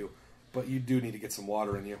appetizing to you, but you do need to get some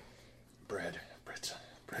water in you. Bread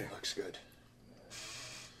looks good.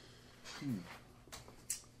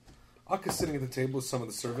 Aka's sitting at the table with some of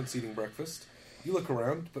the servants eating breakfast. You look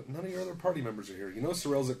around, but none of your other party members are here. You know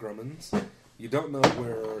Sorrel's at Grumman's. You don't know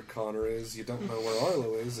where Connor is. You don't know where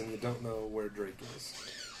Arlo is, and you don't know where Drake is.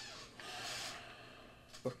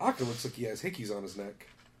 But Aka looks like he has hickeys on his neck.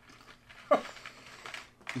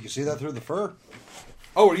 You can see that through the fur.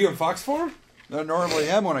 Oh, are you in fox form? I normally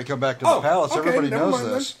am when I come back to the palace. okay, Everybody never knows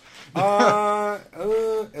mind this.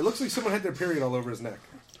 It looks like someone had their period all over his neck.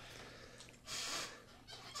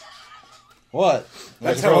 What?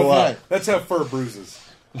 That's Throw how up. that's how fur bruises.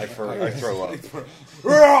 I throw up.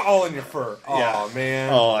 All in your fur. Yeah. Oh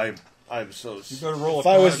man. Oh, I'm so. You gotta roll If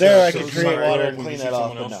I was there, I so could you create might water roll and when clean you that see off,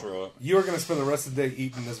 someone but else no. throw up. You are going to spend the rest of the day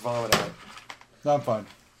eating this vomit out. No, I'm fine.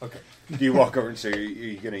 Okay. Do you walk over and say, "Are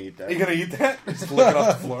you going to eat that?" Are you going to eat that? Just lick it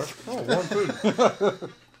off the floor. Oh, warm food.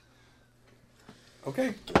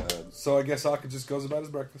 Okay. So I guess Akka just goes about his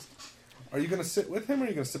breakfast. Are you going to sit with him, or are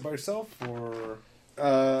you going to sit by yourself, or...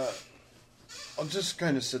 I'll just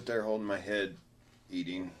kind of sit there holding my head,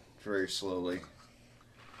 eating very slowly.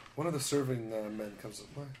 One of the serving men comes up.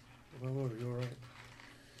 What? Well, are you all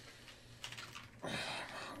right?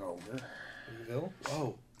 Over. Are you ill?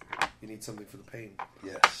 Oh, you need something for the pain.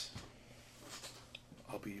 Yes.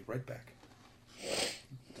 I'll be right back.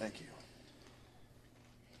 Thank you.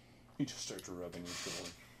 He just starts rubbing your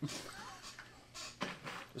shoulder.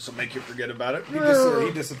 This will make you forget about it.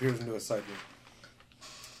 He disappears into a side room.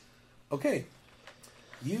 Okay.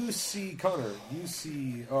 You see Connor.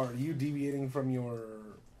 Are you deviating from your...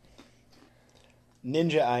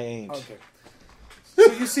 Ninja, I ain't. Okay.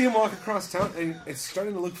 So you see him walk across town, and it's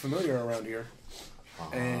starting to look familiar around here.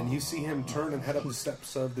 And you see him turn and head up the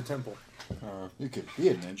steps of the temple. You could be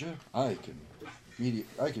a ninja. I can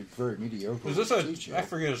very mediocre. Is this teach you. I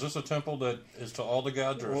forget, is this a temple that is to all the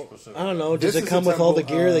gods or specific? I don't know. Does This it is come a with all the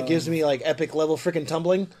temple, gear that gives me like epic level freaking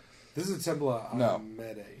tumbling? This is a temple of No.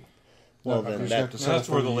 Mede. Well, No, then you that- have to settle That's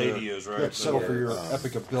where for the your- lady is, right? You have to settle So- for your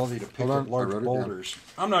epic ability to pick up large boulders.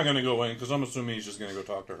 I'm not going to go in because I'm assuming he's just going to go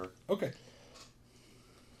talk to her. Okay.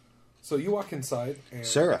 So you walk inside, and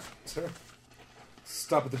Sarah.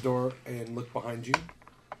 stop at the door and look behind you,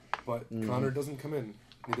 but Connor doesn't come in.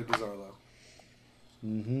 Neither does Arlo.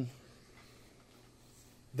 Mm-hmm.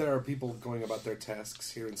 There are people going about their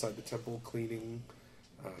tasks here inside the temple, cleaning,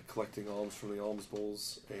 collecting alms from the alms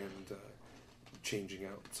bowls, and changing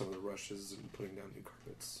out some of the rushes and putting down new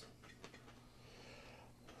carpets.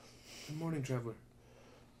 Good morning, traveler.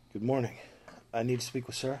 Good morning. I need to speak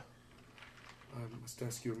with Sarah. I must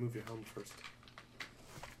ask you to remove your helm first.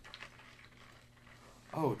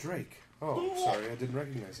 Oh, Drake. Oh, sorry, I didn't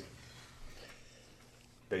recognize you.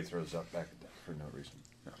 Bay throws up back at that for no reason.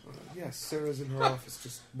 No. Yes, Sarah's in her office.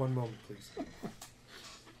 Just one moment, please.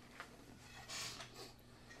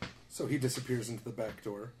 So he disappears into the back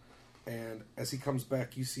door, and as he comes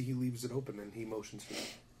back, you see he leaves it open and he motions for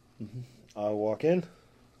you. I walk in.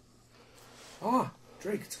 Ah,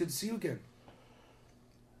 Drake, it's good to see you again.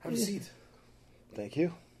 Have a seat. Thank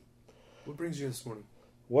you. What brings you this morning?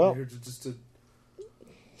 Well, You're here just to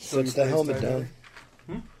sets the helmet down.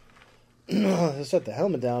 I set the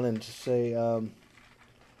helmet down and just say,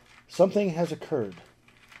 something has occurred.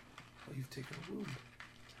 Oh, you've taken a wound.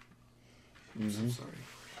 Mm-hmm. I'm so sorry.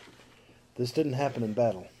 This didn't happen in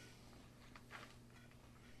battle.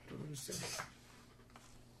 I don't understand.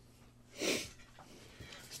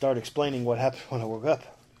 Start explaining what happened when I woke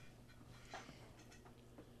up.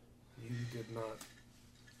 You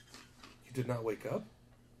did not wake up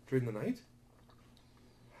during the night?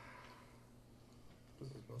 This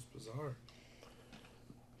is most bizarre.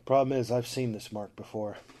 Problem is, I've seen this mark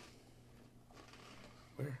before.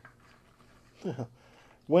 Where?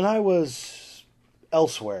 When I was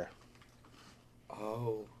elsewhere.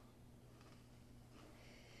 Oh.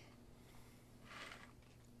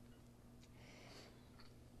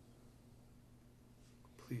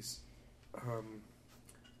 Please.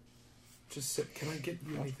 Just sit. Can I get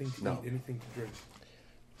you anything to eat? Anything to drink?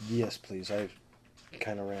 Yes, please. I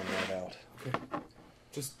kind of ran right out. Okay.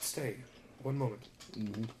 Just stay. One moment.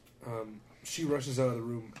 Mm-hmm. She rushes out of the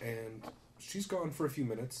room, and she's gone for a few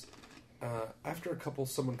minutes. After a couple,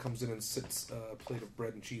 someone comes in and sits a plate of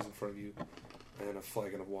bread and cheese in front of you, and a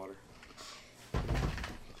flagon of water.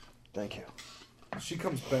 Thank you. She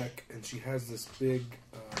comes back, and she has this big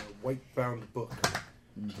white-bound book.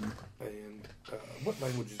 Mm-hmm. And what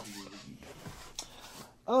languages do you read?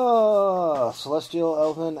 Celestial,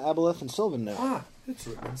 Elven, Aboleth, and Sylvan now. Ah, it's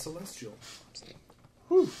written in Celestial.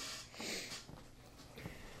 Whew.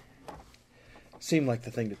 Seemed like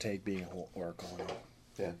the thing to take, being a whole oracle.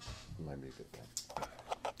 Yeah, it might be a good thing.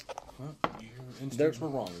 Well, your instincts were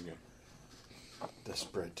wrong again. This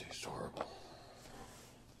bread tastes horrible.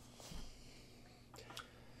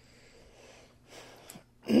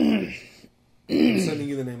 I'm sending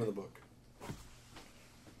you the name of the book.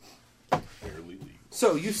 Barely legal.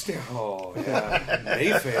 So you stand. Oh yeah,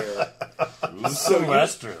 Mayfair.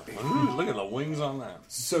 Sylvester. Ooh, look at the wings on that.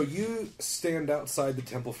 So you stand outside the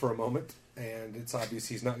temple for a moment, and it's obvious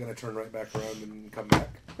he's not going to turn right back around and come back.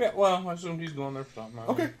 Yeah, well, I assume he's going there for something.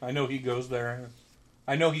 Okay. I know he goes there.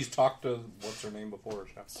 I know he's talked to what's her name before.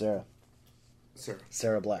 Sarah.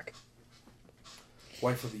 Sarah Black.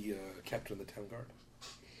 wife of the captain of the town guard,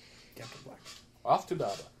 Captain Black. Off to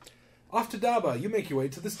Daba. Off to Daba. You make your way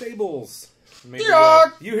to the stables. Maybe,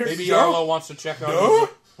 you hear maybe Yarlo wants to check out.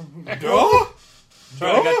 I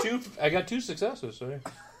got two successes. So.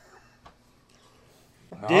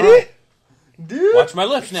 Did it? Watch my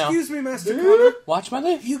lips now. Excuse me, Master Connor. Watch my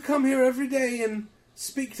lips. You come here every day and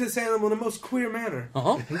speak to this animal in a most queer manner.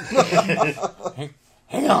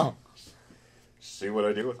 Hang on. See what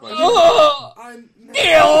I do with my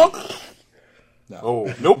No.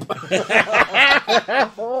 Oh, nope.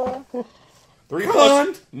 3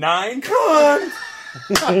 plus 9. Con!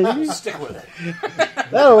 Stick with it.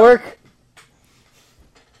 That'll work.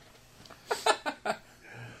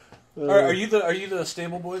 Are you the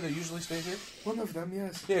stable boy that usually stays here? One of them,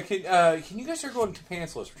 yes. Yeah. Can you guys start going to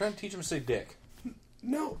pantsless? We're trying to teach him to say dick.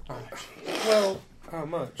 No. Well, how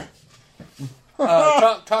much?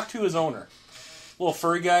 Talk to his owner. Little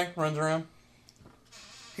furry guy runs around.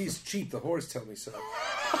 He's cheap. The horse tell me so.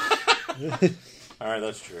 All right,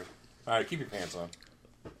 that's true. All right, keep your pants on.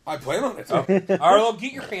 I plan on it. Okay. Arlo,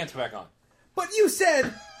 get your pants back on. But you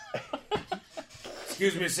said...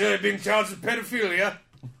 Excuse me, sir. Being charged with pedophilia.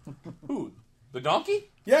 Who? The donkey?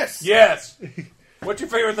 Yes. Yes. What's your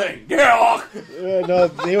favorite thing? Dog. No,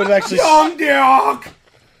 he was actually... Young dog!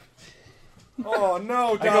 Oh,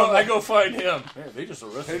 no, dog. I go find him. Man, they just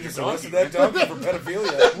arrested that donkey for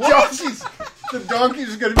pedophilia. Donkeys! The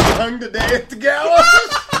donkey's going to be hung today at the gallows!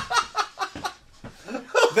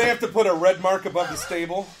 They have to put a red mark above the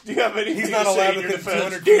stable. Do you have anything He's not to say allowed in your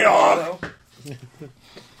within defense? 200 feet of Arlo.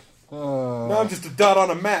 No, I'm just a dot on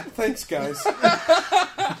a map. Thanks, guys.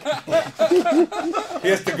 He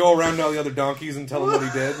has to go around to all the other donkeys and tell them what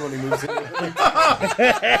he did when he moves in.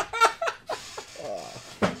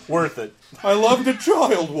 Worth it. I loved a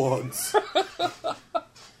child once. All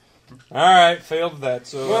right, failed that.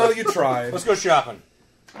 So Well, you tried. let's go shopping.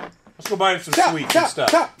 Let's go buy him some sweets and stuff.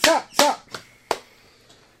 Chop.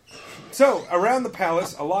 So, around the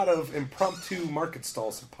palace, a lot of impromptu market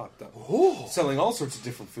stalls have popped up. Selling all sorts of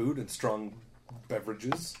different food and strong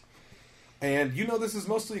beverages. And you know this is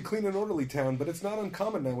mostly a clean and orderly town, but it's not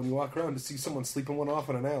uncommon now when you walk around to see someone sleeping one off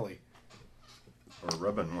in an alley. Or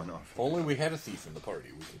rubbing one off. If only we had a thief in the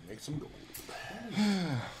party, we could make some gold.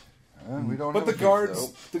 We don't But have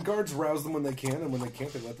the guards rouse them when they can, and when they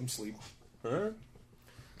can't, they let them sleep. Huh?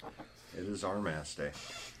 It is our mass day.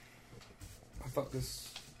 I thought this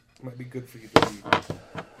might be good for you to read.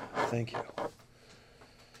 Thank you.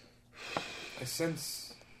 I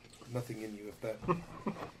sense nothing in you, if that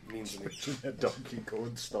means anything. That donkey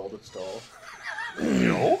going stall to stall.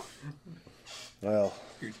 No? Well,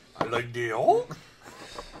 I like deal.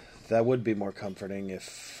 that would be more comforting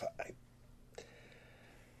if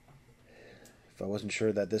I wasn't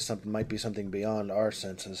sure that this might be something beyond our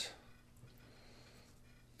senses.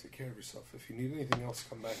 Take care of yourself. If you need anything else,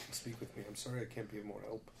 come back and speak with me. I'm sorry I can't be of more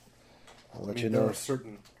help. I'll let I mean, you there know. are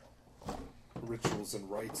certain rituals and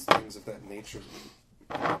rites, things of that nature,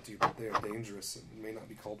 that they are dangerous and may not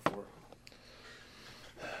be called for.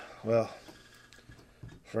 Well,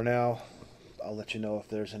 for now, I'll let you know if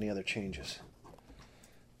there's any other changes.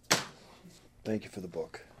 Thank you for the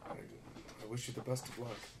book. I wish you the best of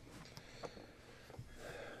luck.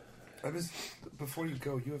 Before you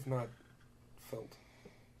go, you have not felt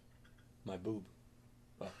My boob.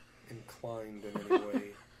 inclined in any way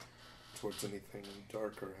towards anything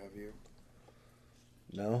darker, have you?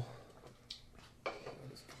 No?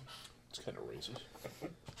 It's kind of racist.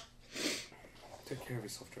 Take care of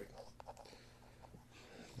yourself, Drake.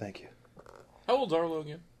 Thank you. How old's Arlo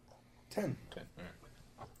again? 10. 10. All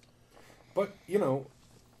right. But, you know,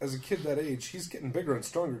 as a kid that age, he's getting bigger and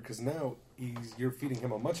stronger because now you're feeding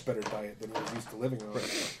him a much better diet than he was used to living on.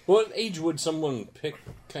 What age would someone pick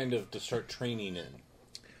kind of to start training in?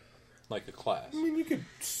 Like a class? I mean, you could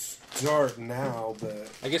start now, but...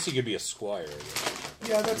 I guess he could be a squire.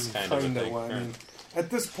 Yeah, that's kind of thing. what I mean. At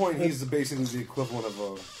this point, he's basically the equivalent of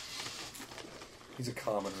a... He's a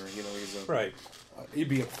commoner, you know, he's a... Right. He'd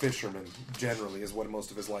be a fisherman, generally, is what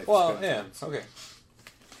most of his life Well, has yeah, been. So. okay.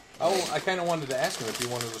 I kind of wanted to ask him if he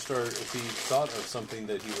wanted to start, if he thought of something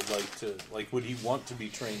that he would like to, like, would he want to be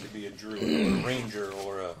trained to be a druid or a ranger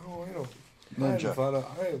or a... Oh, I don't... Ninja. I haven't thought of...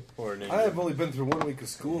 Or a ninja. I have only been through 1 week of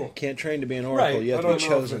school. Can't train to be an oracle. Right. You have I to be don't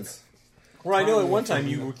know if chosen. it's... Well, I know at one time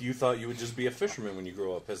you thought you would just be a fisherman when you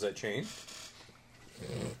grow up. Has that changed?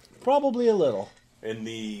 Probably a little. In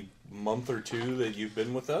the month or two that you've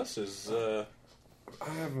been with us, I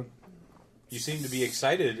haven't... you seem to be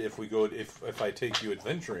excited if we go if I take you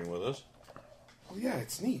adventuring with us. Well, yeah,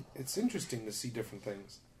 it's neat. It's interesting to see different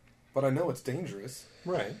things. But I know it's dangerous.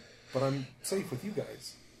 Right. But I'm safe with you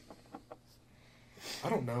guys. I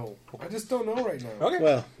don't know. I just don't know right now. Okay.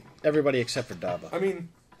 Well, everybody except for Daba. I mean,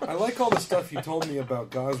 I like all the stuff you told me about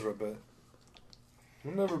Gazra, but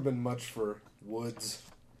I've never been much for woods.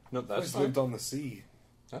 No, I've that's always fine. lived on the sea.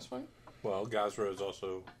 That's fine. Well, Gazra has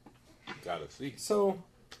also got a sea. So,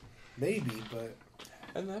 maybe, but...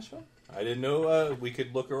 And that's fine. I didn't know we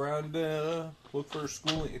could look around, look for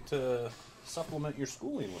schooling to supplement your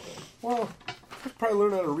schooling with it. Well, I'd probably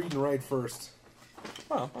learn how to read and write first.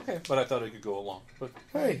 Oh, okay. But I thought it could go along. But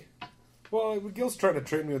Hey, well, Gil's trying to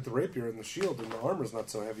train me with the rapier and the shield, and the armor's not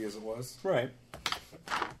so heavy as it was. right.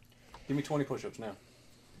 Give me 20 push-ups now.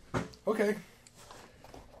 Okay.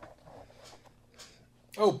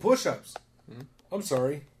 Oh, push-ups. I'm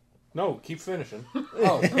sorry. No, keep finishing.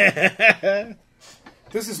 Oh.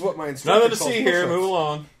 This is what my instructor Nothing to calls see here. push-ups. Move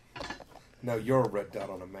along. Now you're a red dot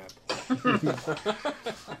on a map.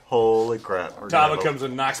 Holy crap. Tava comes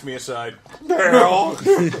and knocks me aside. Daryl!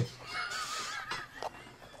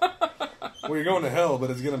 Well, you're going to hell, but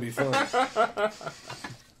it's going to be fun.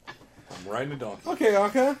 I'm riding a donkey. Okay,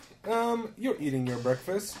 Akka. You're eating your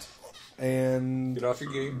breakfast, and Get off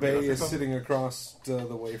your game. Bay is sitting across the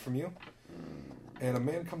way from you. And a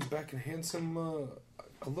man comes back and hands him a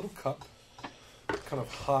little cup, kind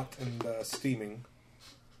of hot and steaming.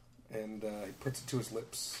 And he puts it to his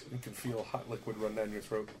lips. You can feel hot liquid run down your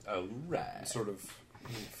throat. All right. Sort of,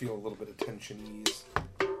 you feel a little bit of tension ease.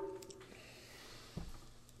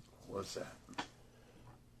 What's that?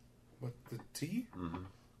 What, the tea? Mm-hmm.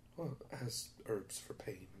 Well, it has herbs for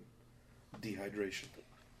pain, dehydration.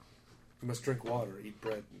 You must drink water, eat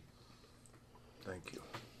bread. Thank you.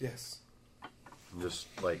 Yes. I'm just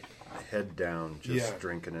like head down, just Yeah.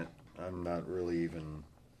 drinking it. I'm not really even.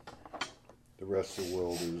 The rest of the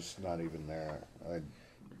world is not even there.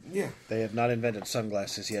 Yeah. They have not invented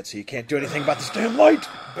sunglasses yet, so you can't do anything about this damn light.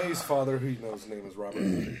 Bay's father, who you know his name is Robert,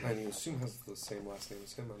 and you assume has the same last name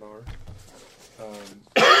as him, Anar,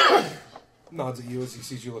 nods at you as he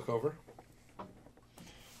sees you look over.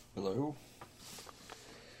 Hello?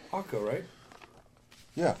 Akko, right?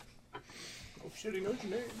 Yeah. Oh, shit, he knows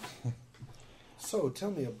your name. So,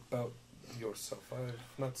 tell me about yourself. I've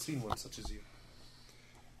not seen one such as you.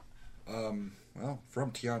 Well,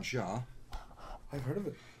 from Tianxia. I've heard of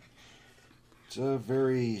it. It's a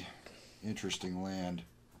very interesting land.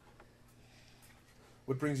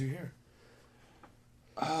 What brings you here?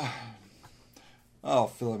 I'll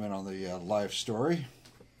fill him in on the life story.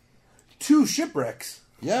 2 shipwrecks.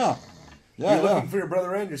 Yeah. You're Yeah, looking for your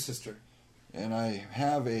brother and your sister. And I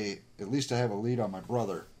have at least I have a lead on my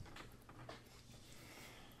brother.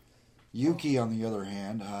 Yuki, on the other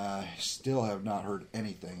hand, I still have not heard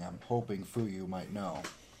anything. I'm hoping Fuyu might know.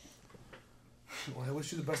 Well, I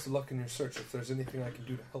wish you the best of luck in your search. If there's anything I can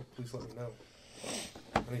do to help, please let me know.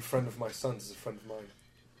 Any friend of my son's is a friend of mine.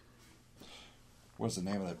 What's the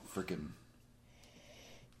name of that freaking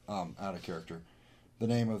out of character? The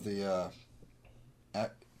name of the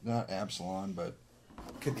not Absalon, but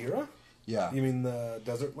Kadira? yeah, You mean the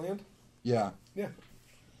desert land? yeah. Yeah.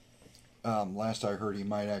 Last I heard, he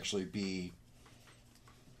might actually be.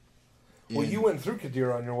 Well, you went through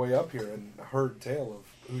Kadira on your way up here and heard tale of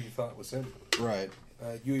who you thought was him. Right.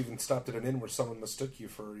 You even stopped at an inn where someone mistook you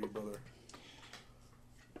for your brother.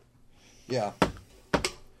 Yeah.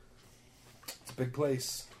 It's a big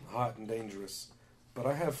place, hot and dangerous. But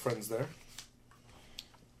I have friends there.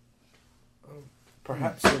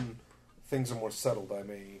 Perhaps when things are more settled, I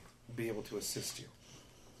may be able to assist you.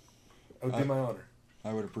 It would be my honor.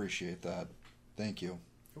 I would appreciate that. Thank you.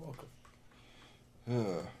 You're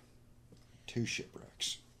welcome. 2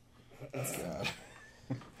 shipwrecks. God.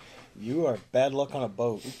 You are bad luck on a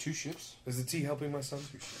boat. 2 ships? Is the tea helping my son?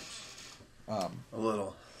 A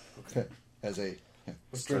little. As a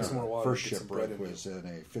Let's drink some more water. first Get some bread shipwreck in was in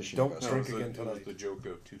a fishing Don't vessel. drink it was again the, it was tonight. the joke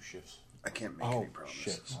of 2 shifts. I can't make Oh, any promises.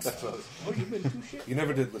 shit. That's what I was, oh, you've been 2 shifts? You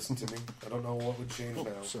never did listen to me. I don't know what would change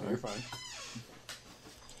now. So you're fine.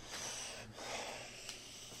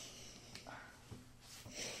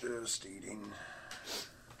 Just eating.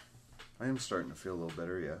 I am starting to feel a little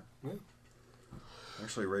better, yeah. Yeah.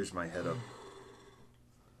 Actually raised my head up.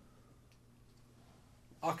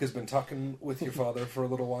 Akka's been talking with your father for a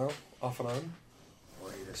little while, off and on.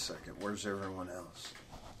 Wait a second. Where's everyone else?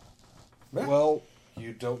 Yeah. Well,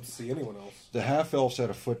 You don't see anyone else. the half elves had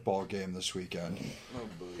a football game this weekend, Oh,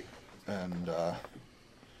 boy. and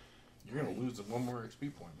You're going to lose 1 more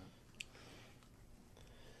XP point,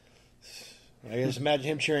 man. I can just imagine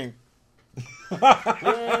him cheering.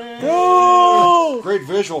 great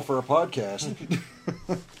visual for a podcast.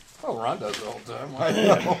 Oh, Ron does it all the time. I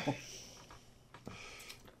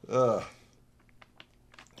know.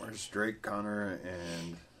 Where's Drake, Connor,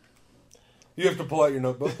 and You have to pull out your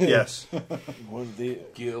notebook. Yes. Was the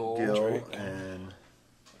Gil, Gil and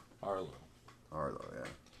Arlo. Arlo,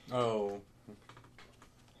 yeah. Oh.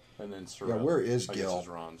 And then Sorrel. Yeah, where is I guess Gil? it's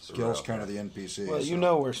Ron. Gil's Sorrel. kind of the NPC. well, you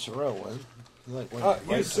know where Sorrel went. Like,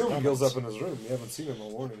 You assume Gil's up in his room. You haven't seen him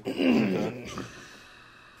all morning.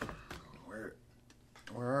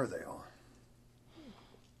 Where are they all?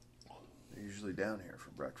 They're usually down here for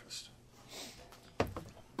breakfast.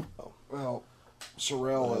 Well,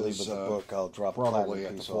 Sorrel I'll leave is with the book. I'll drop probably a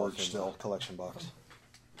at the piece forge off in still. the collection box.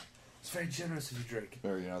 It's very generous of you, Drake.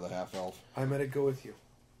 There, the half elf. I might go with you.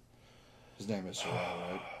 His name is Sorrel,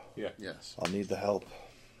 right? Yeah. Yes. I'll need the help.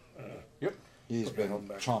 Yep. He's Put my been helm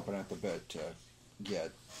back. chomping at the bit to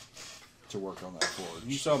get to work on that forge.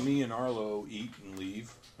 You saw me and Arlo eat and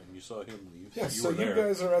leave, and you saw him leave. Yeah, so were you there.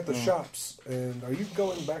 guys are at the shops, and are you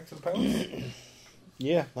going back to the palace?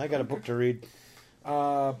 Yeah, I got a book to read.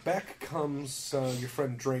 Back comes your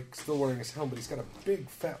friend Drake, still wearing his helmet. He's got a big,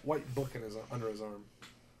 fat, white book under his arm.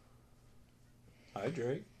 Hi,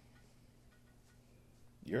 Drake.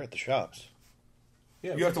 You're at the shops.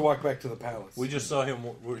 Yeah. You have to walk back to the palace. We just saw him.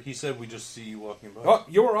 He said we just see you walking by. Oh,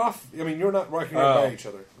 you're off. I mean, you're not walking right by each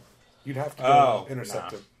other. You'd have to go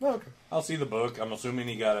intercept him. Oh, okay. I'll see the book. I'm assuming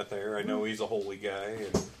he got it there. I know he's a holy guy,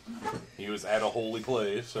 and he was at a holy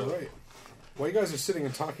place. So. All right. While you guys are sitting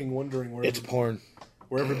and talking, wondering where It's porn.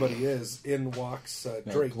 where everybody is, in walks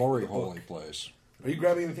Yeah, Drake. glory with a book. holy place. Are you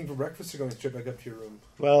grabbing anything for breakfast or going straight back up to your room?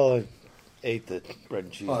 Well, I ate the bread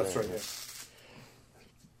and cheese. Oh, that's there. right, yeah.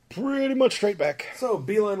 Pretty much straight back. So,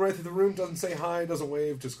 beeline right through the room, doesn't say hi, doesn't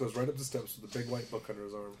wave, just goes right up the steps with a big white book under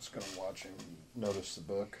his arm. Just gonna watch him notice the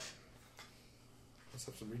book. Let's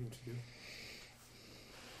have some reading to do.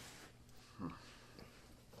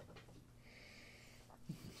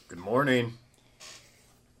 Good morning.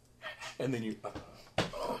 And then you.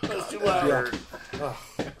 That's too loud. Up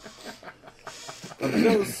he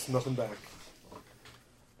goes, nothing back.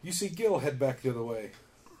 You see Gil head back the other way,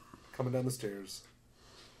 coming down the stairs.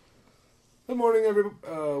 Good morning, everybody.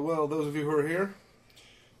 Well, those of you who are here.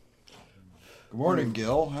 Good morning,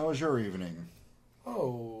 Gil. How was your evening?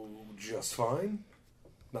 Oh, just fine.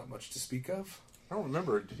 Not much to speak of. I don't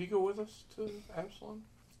remember. Did he go with us to Absalom?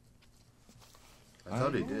 I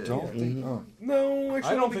thought he did. Don't think. Oh, No,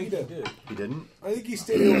 actually, I don't think he he did. did. He didn't? I think he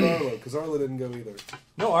stayed here with Arlo, because Arlo didn't go either.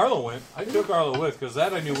 No, Arlo went. I took Arlo with because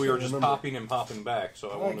that I knew we were just remember. popping and popping back.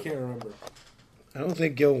 So I I wanted. can't remember. I don't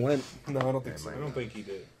think Gil went. No, I don't think so. I don't think he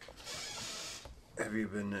did. Have you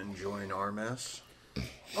been enjoying our mess?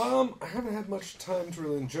 I haven't had much time to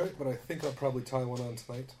really enjoy it, but I think I'll probably tie one on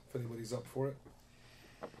tonight, if anybody's up for it.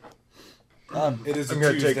 It is a I'm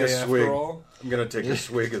gonna Tuesday take a swig. after all. I'm gonna take a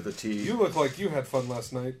swig of the tea. You look like you had fun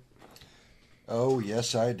last night. oh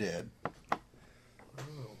yes, I did.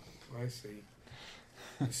 Oh, I see.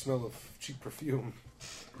 You smell of cheap perfume.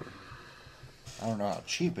 I don't know how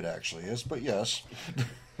cheap it actually is, but yes. You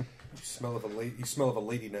smell of a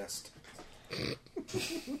lady nest.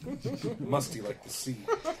 Musty like the sea.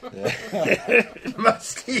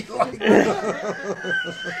 Musty like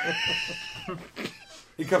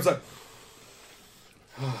He comes up,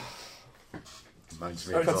 Reminds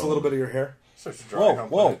me cuts a little bit of your hair. Such a dry Whoa,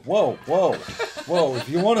 hump whoa, day. whoa, whoa, whoa! If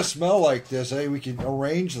you want to smell like this, hey, we can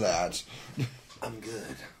arrange that. I'm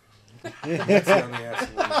good. That's the only acid.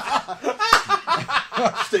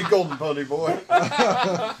 Stay golden, pony boy.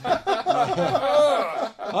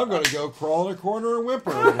 I'm going to go crawl in a corner and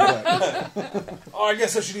whimper a little bit. Oh, I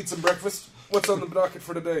guess I should eat some breakfast. What's on the docket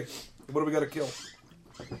for today? What do we got to kill?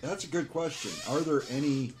 That's a good question. Are there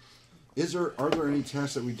any tests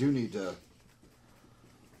that we do need to?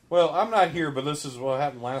 Well, I'm not here, but this is what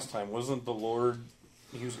happened last time. Wasn't the Lord?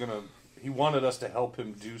 He wanted us to help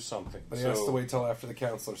him do something. But he has to wait till after the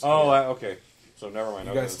counselors. Okay. So never mind.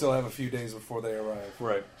 You Okay. guys still have a few days before they arrive.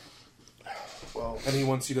 Right. Well, And he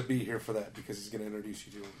wants you to be here for that because he's going to introduce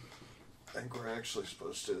you to him. I think we're actually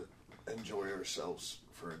supposed to enjoy ourselves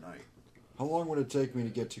for a night. How long would it take me to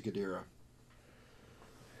get to Kadira?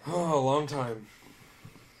 Oh, a long time.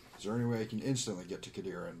 Is there any way I can instantly get to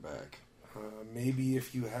Kadira and back? Maybe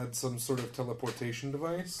if you had some sort of teleportation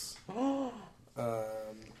device. But Or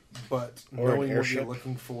an knowing what you're airship.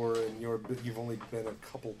 looking for, and you've only been a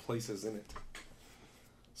couple places in it.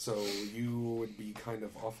 So you would be kind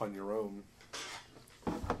of off on your own.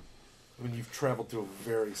 I mean, you've traveled through a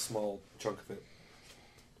very small chunk of it.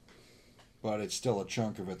 But it's still a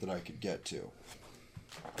chunk of it that I could get to.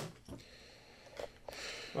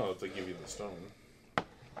 Well, if they give you the stone.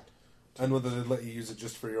 And whether they'd let you use it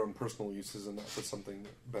just for your own personal uses and not for something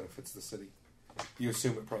that benefits the city. You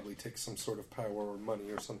assume it probably takes some sort of power or money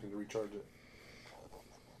or something to recharge it.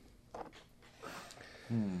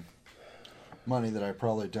 money that I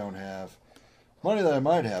probably don't have. Money that I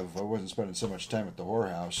might have if I wasn't spending so much time at the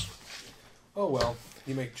whorehouse. Oh, well.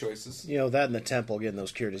 You make choices. You know, that and the temple getting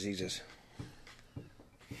those cure diseases.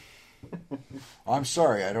 I'm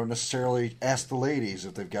sorry, I don't necessarily ask the ladies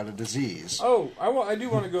if they've got a disease. Oh, I do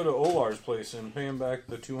want to go to Olar's place and pay him back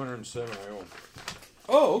the 207 I owe.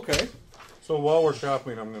 Oh, okay. So while we're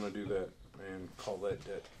shopping, I'm going to do that and call that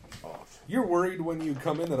debt off. You're worried when you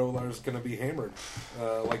come in that Olar's going to be hammered,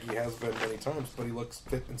 like he has been many times, but he looks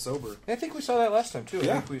fit and sober. I think we saw that last time, too. I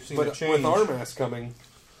think we've seen a but change. with Armas coming...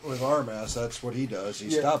 With Armas, that's what he does. He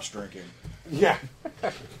stops drinking. Yeah.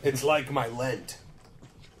 It's like my Lent.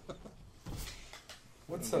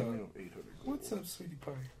 What's up? What's up, sweetie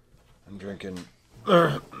pie? I'm drinking.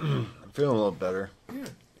 I'm feeling a little better. Yeah.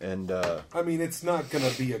 And, I mean, it's not going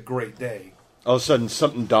to be a great day. all of a sudden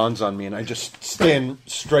something dawns on me and I just stand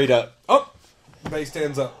straight up. Oh! Bay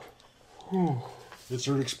stands up. Is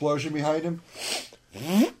there an explosion behind him?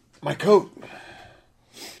 My coat.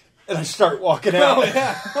 And I start walking out. Oh,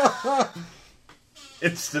 yeah.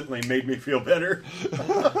 Instantly made me feel better.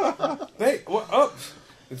 Hey, what up?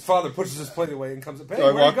 His father pushes his plate away and comes up. Hey, Do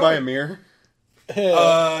I where walk you by going? a mirror?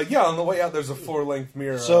 Yeah, on the way out, there's a floor-length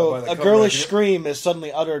mirror. So by the a cover girlish rack. scream is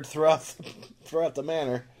suddenly uttered throughout the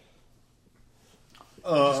manor.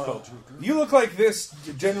 You look like this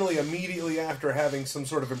generally immediately after having some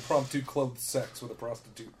sort of impromptu clothed sex with a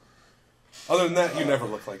prostitute. Other than that, you never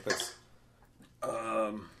look like this.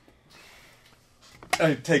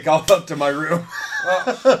 I take off up to my room.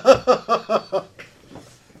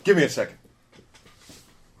 Give me a second.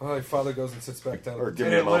 Oh, your father goes and sits back down. Or give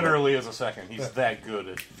And me a it moment. literally is a second. He's that good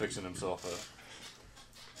at fixing himself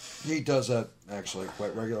up. He does that, actually,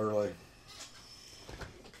 quite regularly.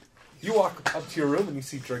 You walk up to your room and you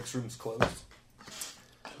see Drake's room's closed.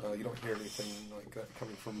 You don't hear anything like that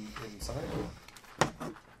coming from inside.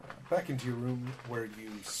 Back into your room where you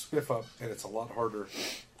spiff up, and it's a lot harder.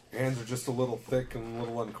 Your hands are just a little thick and a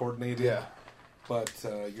little uncoordinated. Yeah. But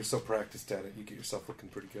you're so practiced at it, you get yourself looking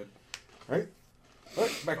pretty good. Right? All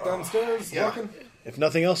right, back downstairs, yeah. walking. If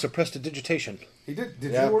nothing else, a prestidigitation. He did.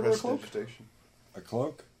 Did you order a cloak? Prestidigitation. A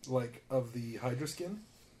cloak? Like of the Hydra skin?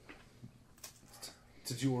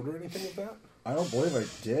 Did you order anything of that? I don't believe I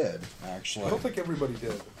did, actually. I don't think everybody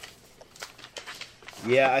did.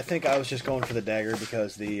 Yeah, I think I was just going for the dagger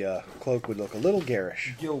because the cloak would look a little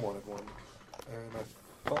garish. Gil wanted one, and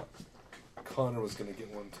I thought Connor was going to get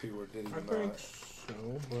one too, or did he not? So,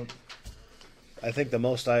 but I think the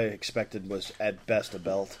most I expected was at best a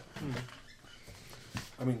belt.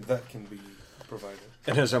 I mean, that can be provided.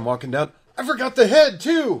 And as I'm walking down, I forgot the head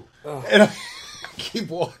too. Oh. And I keep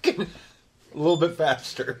walking a little bit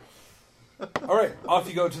faster. All right, off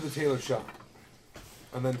you go to the tailor shop,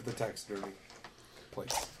 and then to the taxidermy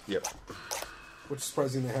place. Yep. Which is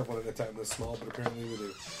surprising they have one at a time this small, but apparently we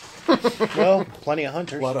do. Well, plenty of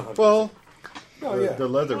hunters. A lot of hunters. Well, oh yeah. the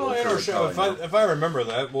leather well, worker in our would show, probably if I remember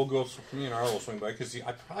that, we'll go. Me and Arlo will swing by because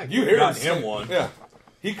I probably You hear got him him say- one. Yeah,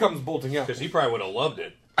 he comes bolting out. Because he probably would have loved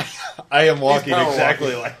it. I am walking power exactly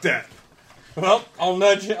walking. like that. Well, I'll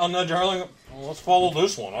nudge Harlan. Well, let's follow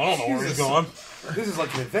this one. I don't know where he's Jesus. going. This is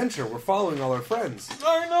like an adventure. We're following all our friends.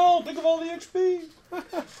 I know. Think of all the XP.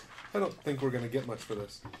 I don't think we're going to get much for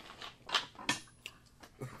this.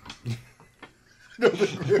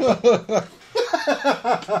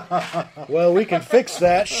 Well, we can fix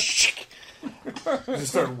that. Just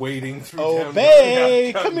start wading through town. Obey!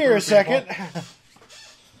 Yeah, Come here a second.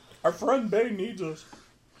 Our friend Bay needs us.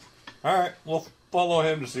 All right, we'll follow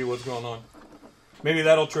him to see what's going on. Maybe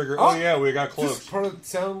that'll trigger. Oh, yeah, we got This close. part of the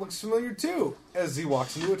sound looks familiar too, as he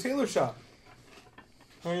walks into a tailor shop.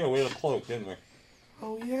 Oh yeah, we had a cloak, didn't we?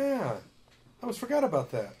 Oh yeah, I almost forgot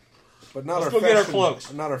about that. But not Let's our go get our fashion,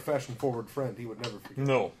 cloaks. not our fashion-forward friend. He would never forget.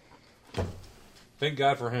 No. Thank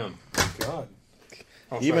God for him. God,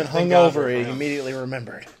 Oh, Even sorry. Thank God for hungover, he him. immediately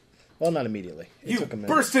remembered. Well, not immediately. It you took a minute.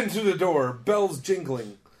 burst into the door, bells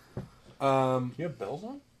jingling. You have bells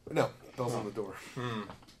on? No, bells Oh. on the door. Hmm.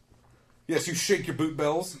 Yes, you shake your boot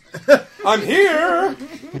bells. I'm here.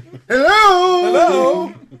 Hello!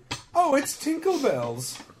 Hello. Oh, it's Tinkle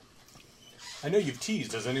Bells. I know you've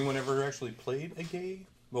teased. Has anyone ever actually played a gay?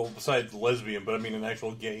 Well, besides lesbian, but I mean an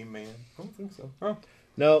actual gay man. I don't think so. Oh.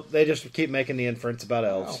 No, they just keep making the inference about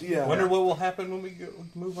elves. Yeah. Wonder what will happen when we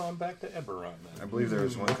move on back to Eberron then. I believe there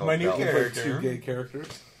was one called My new Bell. character. Two gay characters.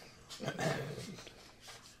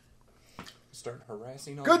 Start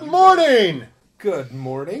harassing all Good you morning! Good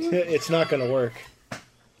morning. It's not going to work.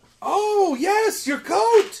 Oh, yes, your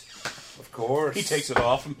coat. Of course. He takes it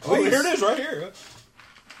off. And, Please. here it is, right here.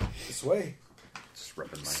 This way. Just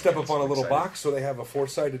rubbing my Step hands. up on a I'm little excited. box so they have a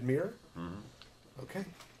four-sided mirror. Okay.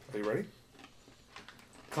 Are you ready?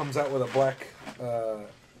 comes out with a black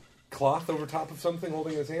cloth over top of something,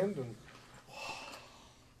 holding in his hand, and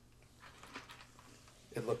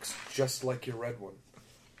it looks just like your red one,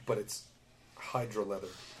 but it's Hydra leather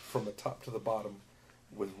from the top to the bottom,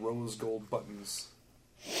 with rose gold buttons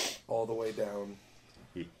all the way down,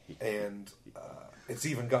 and it's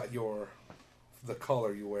even got the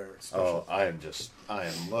collar you wear. Special. Oh, I am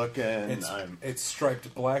looking. It's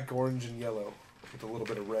striped black, orange, and yellow with a little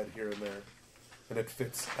bit of red here and there, and it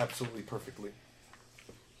fits absolutely perfectly.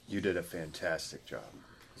 You did a fantastic job.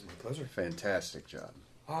 It's my pleasure. Fantastic job.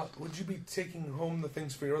 Would you be taking home the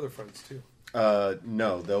things for your other friends too?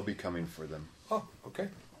 No, they'll be coming for them. Oh, okay.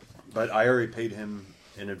 But I already paid him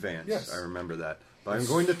in advance. Yes. I remember that. But I'm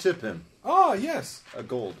going to tip him. Ah, yes. A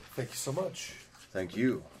gold. Thank you so much. Thank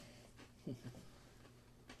you.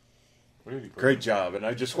 Really Great job. And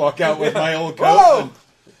I just walk out with my old coat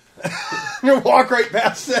and walk right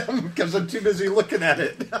past them because I'm too busy looking at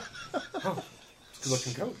it. Good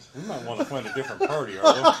looking coat. We might want to find a different party,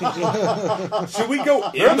 Arlo. Should we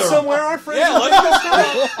go in somewhere, our friends? Yeah, let's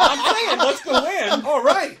go. I'm saying, let's go in. All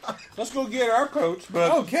right. Let's go get our coats.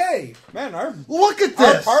 But Okay. man, our Look at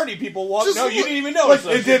our this. party people walk. Just No, you look- didn't even notice.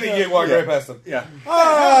 It didn't. You walked right past them. Yeah.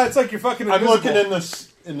 It's like you're fucking I'm invisible.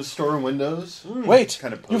 looking in the store windows. Wait,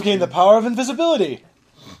 Kind of you've gained the power of invisibility.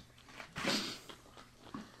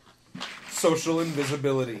 Social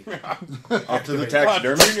invisibility. Off to the God,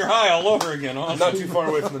 taxidermist. junior high all over again. Awesome. Not too far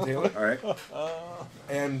away from the tailor. All right.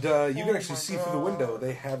 And you can actually see through the window.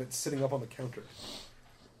 They have it sitting up on the counter.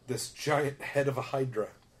 This giant head of a hydra.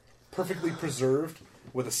 Perfectly preserved,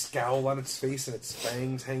 with a scowl on its face and its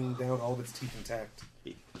fangs hanging down, all of its teeth intact.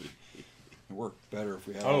 It worked better if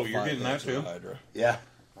we had. Oh, all you're five getting that heads of too? the Hydra. Yeah.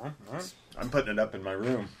 I'm putting it up in my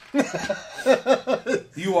room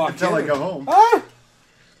You walk until in. I go home.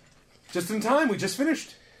 Just in time. We just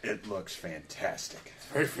finished. It looks fantastic.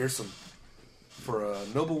 Very fearsome. For a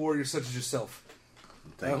noble warrior such as yourself.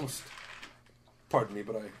 Thank you. Almost, pardon me,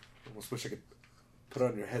 but I almost wish I could put it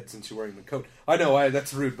on your head since you're wearing the coat. I know,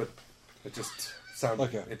 that's rude, but it just sounded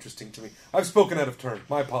Okay. interesting to me. I've spoken out of turn.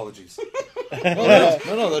 My apologies.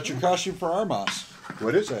 No, that's your costume for Armas.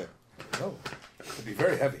 What is it? No, it'd be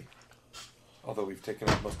very heavy. Although we've taken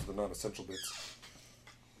out most of the non-essential bits.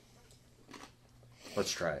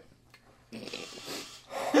 Let's try it.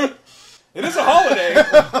 It is a holiday!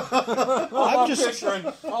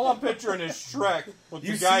 All I'm picturing is Shrek with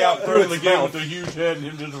You the guy see out out front of through the his gate mouth. with the huge head and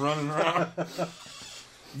him just running around.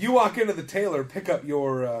 You walk into the tailor, pick up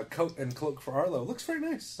your coat and cloak for Arlo. Looks very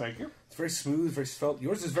nice. Thank you. It's very smooth, very svelte.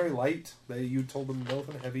 Yours is very light. You told them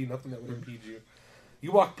nothing heavy, nothing that would impede you.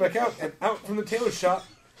 You walk back out, and out from the tailor shop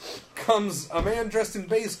comes a man dressed in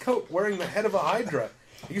beige coat wearing the head of a hydra.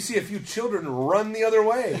 You see a few children run the other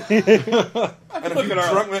way. And a few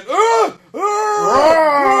drunk men,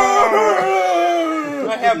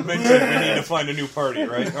 I have mentioned we need to find a new party,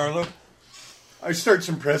 right, Arlo? I start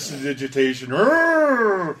some prestidigitation.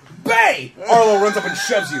 Bay! Arlo runs up and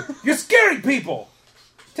shoves you. You're scaring people!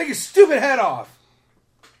 Take your stupid head off!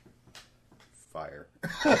 Fire.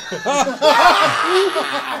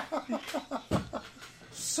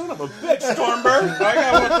 Son of a bitch, Stormbird! I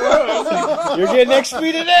got one of those. You're getting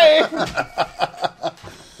XP today.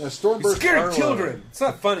 The Stormbird You're scaring Arlo. children. It's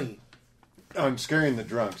not funny. I'm scaring the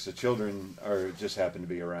drunks. The children just happen to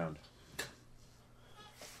be around.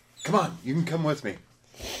 Come on, you can come with me.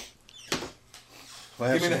 We'll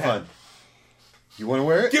have Give me some the head. fun. You want to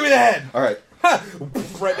wear it? Give me the head! All right.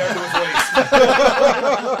 Right down to his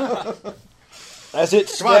waist. As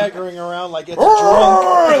it's Come on. staggering around like it's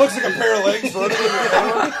drunk. It looks like a pair of legs running in your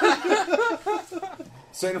camera.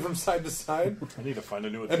 Swinging from side to side. I need to find a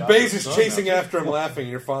new And Baze is chasing after him, laughing.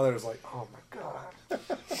 Your father is like, oh my god.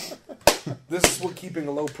 This is what keeping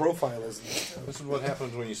a low profile is in this town. This is what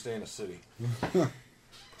happens when you stay in a city.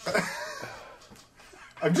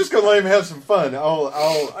 I'm just going to let him have some fun. I'll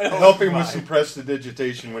help him with some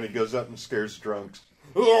prestidigitation when he goes up and scares drunks.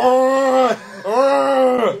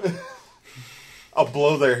 I'll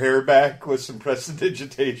blow their hair back with some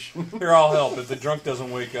prestidigitation. Here, I'll help. If the drunk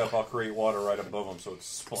doesn't wake up, I'll create water right above him so it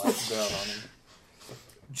splashes down on him.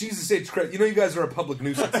 Jesus H. Christ. You know you guys are a public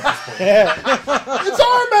nuisance at this point. It's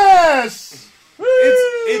our mess!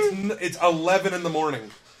 It's 11 in the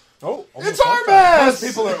morning. Oh, It's our mess! Most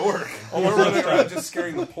people are at work. We're running around just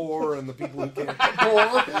scaring the poor and the people who can't.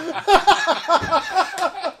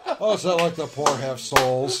 Oh, it's not like the poor have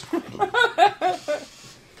souls.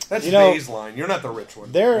 That's You Bay's line. You're not the rich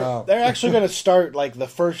one. They're No. they're actually going to start like the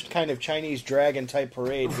first kind of Chinese dragon type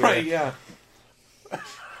parade here. Right, yeah.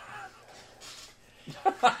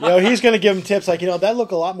 You know, he's going to give him tips like, that'd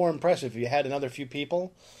look a lot more impressive if you had another few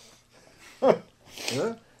people.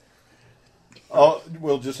 Yeah.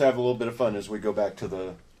 We'll just have a little bit of fun as we go back to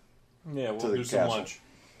the. Yeah, to we'll the do some castle. lunch.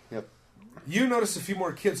 Yep. You notice a few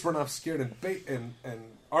more kids run off scared, and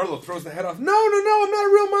Arlo throws the head off. No, I'm not a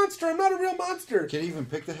real monster. I'm not a real monster. Can he even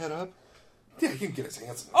pick the head up? Yeah, he can get his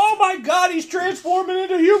hands. Oh my God! He's transforming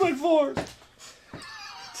into human form.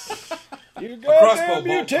 You A crossbow goddamn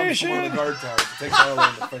bolt comes from one of the guard towers and takes Arlo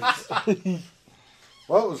in the face.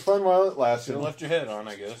 Well, it was fun while it lasted. Should have left your head on,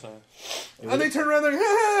 I guess. And they turn around. They're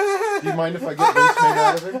Do you mind if I get boots made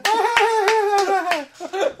out of it?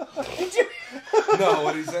 No,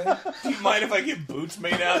 what did he say? Do you mind if I get boots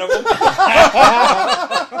made out of them?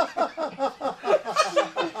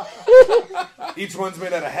 Each one's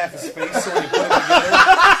made out of half his face, so when you put them together,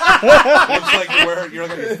 it looks like you're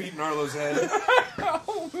looking at your feet in Arlo's head.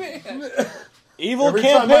 Oh man! Evil Every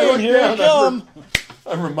time I campaign, look here down, we come.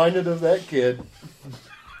 I'm reminded of that kid.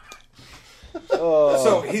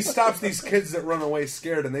 So he stops these kids that run away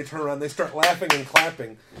scared, and they turn around, they start laughing and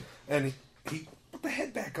clapping, and he put the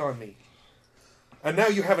head back on me. And now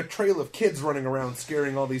you have a trail of kids running around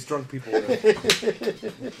scaring all these drunk people away.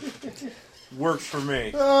 Works for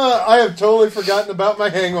me. I have totally forgotten about my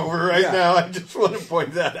hangover right Yeah. now. I just want to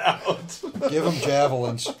point that out. Give him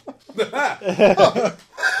javelins.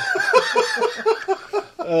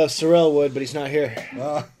 Sorrel would, but he's not here.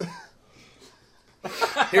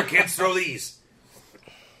 Here, kids, throw these.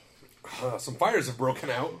 Some fires have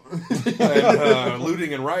broken out, and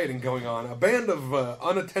looting and rioting going on. A band of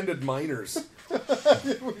unattended miners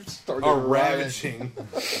are ravaging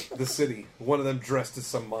the city. One of them dressed as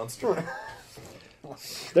some monster.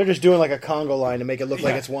 They're just doing like a Congo line to make it look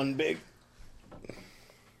like it's one big.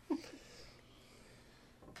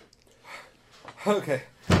 Okay,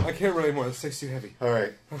 I can't really more. This thing's too heavy. All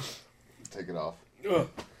right. Take it off. Ugh.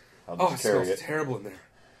 I'll Oh, it just carry smells it. terrible in there.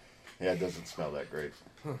 Yeah, it doesn't smell that great.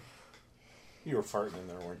 You were farting in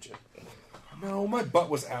there, weren't you? No, my butt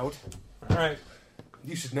was out. All right.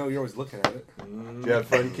 You should know. You're always looking at it. Did you have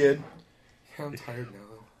fun, kid? Yeah, I'm tired now,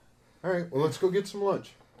 though. All right. Well, let's go get some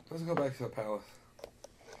lunch. Let's go back to the palace.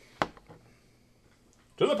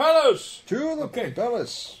 To the palace! To the Okay.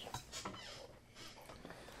 palace.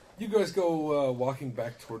 You guys go walking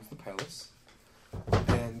back towards the palace,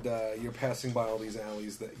 and you're passing by all these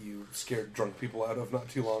alleys that you scared drunk people out of not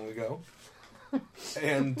too long ago.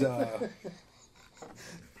 And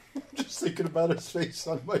Just thinking about his face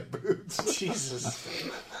on my boots. Jesus.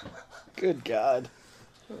 Good God.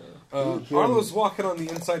 Arlo's walking on the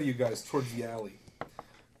inside of you guys towards the alley.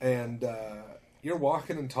 And you're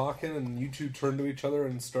walking and talking, and you two turn to each other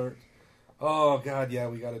and start, oh, God, yeah,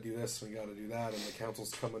 we got to do this, we got to do that, and the council's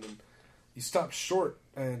coming. And you stop short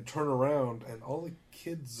and turn around, and all the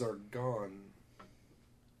kids are gone,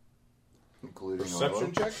 Including Perception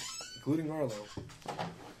Arlo. check? including Arlo.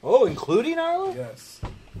 Oh, including Arlo? Yes.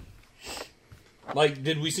 Like,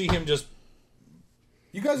 did we see him just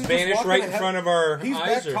You guys are vanish just walking right in ahead. front of our He's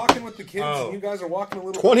eyes? back Or? talking with the kids, Oh. and you guys are walking a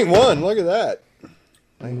little 21. Look at that.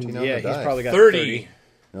 19 on Yeah, the he's die. probably got 30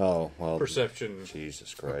 Oh, well. perception.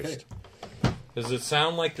 Jesus Christ. Okay. Does it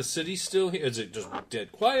sound like the city's still here? Is it just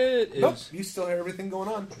dead quiet? Nope, you still hear everything going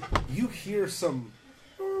on. You hear some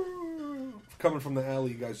coming from the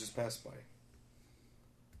alley you guys just passed by.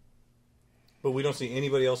 But we don't see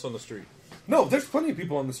anybody else on the street. No, there's plenty of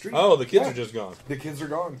people on the street. Oh, the kids Yeah. are just gone. The kids are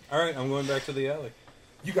gone. All right, I'm going back to the alley.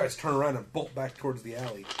 You guys turn around and bolt back towards the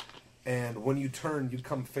alley. And when you turn, you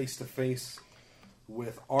come face to face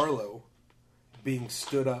with Arlo being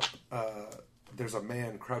stood up. There's a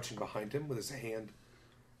man crouching behind him with his hand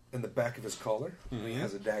in the back of his collar. And he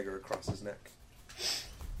has a dagger across his neck.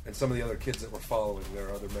 And some of the other kids that were following, there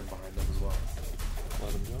are other men behind them as well.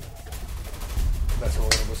 Let him go. That's where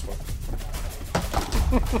we're going this one.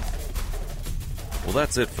 Well,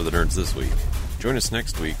 that's it for the Nerds this week. Join us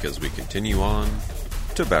next week as we continue on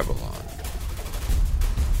to Babylon.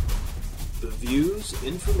 The views,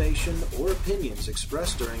 information, or opinions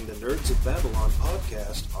expressed during the Nerds of Babylon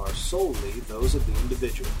podcast are solely those of the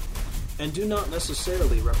individual, and do not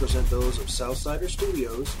necessarily represent those of Southsider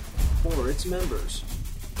Studios or its members.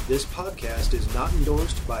 This podcast is not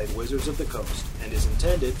endorsed by Wizards of the Coast and is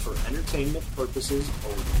intended for entertainment purposes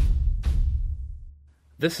only.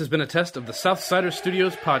 This has been a test of the Southsider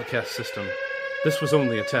Studios podcast system. This was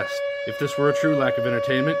only a test. If this were a true lack of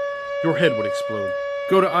entertainment, your head would explode.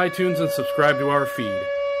 Go to iTunes and subscribe to our feed.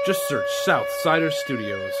 Just search Southsider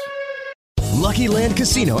Studios. Lucky Land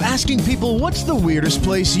Casino, asking people, what's the weirdest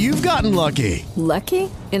place you've gotten lucky?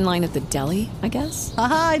 Lucky? In line at the deli, I guess?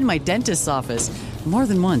 Aha, in my dentist's office. More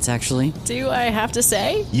than once, actually. Do I have to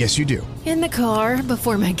say? Yes, you do. In the car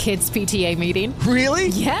before my kids' PTA meeting. Really?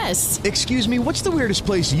 Yes. Excuse me, what's the weirdest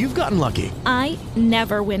place you've gotten lucky? I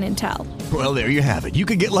never win and tell. Well, there you have it. You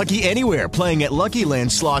can get lucky anywhere, playing at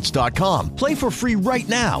LuckyLandSlots.com. Play for free right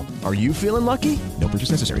now. Are you feeling lucky? No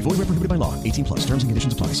purchase necessary. Void where prohibited by law. 18+. Terms and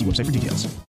conditions apply. See website for details.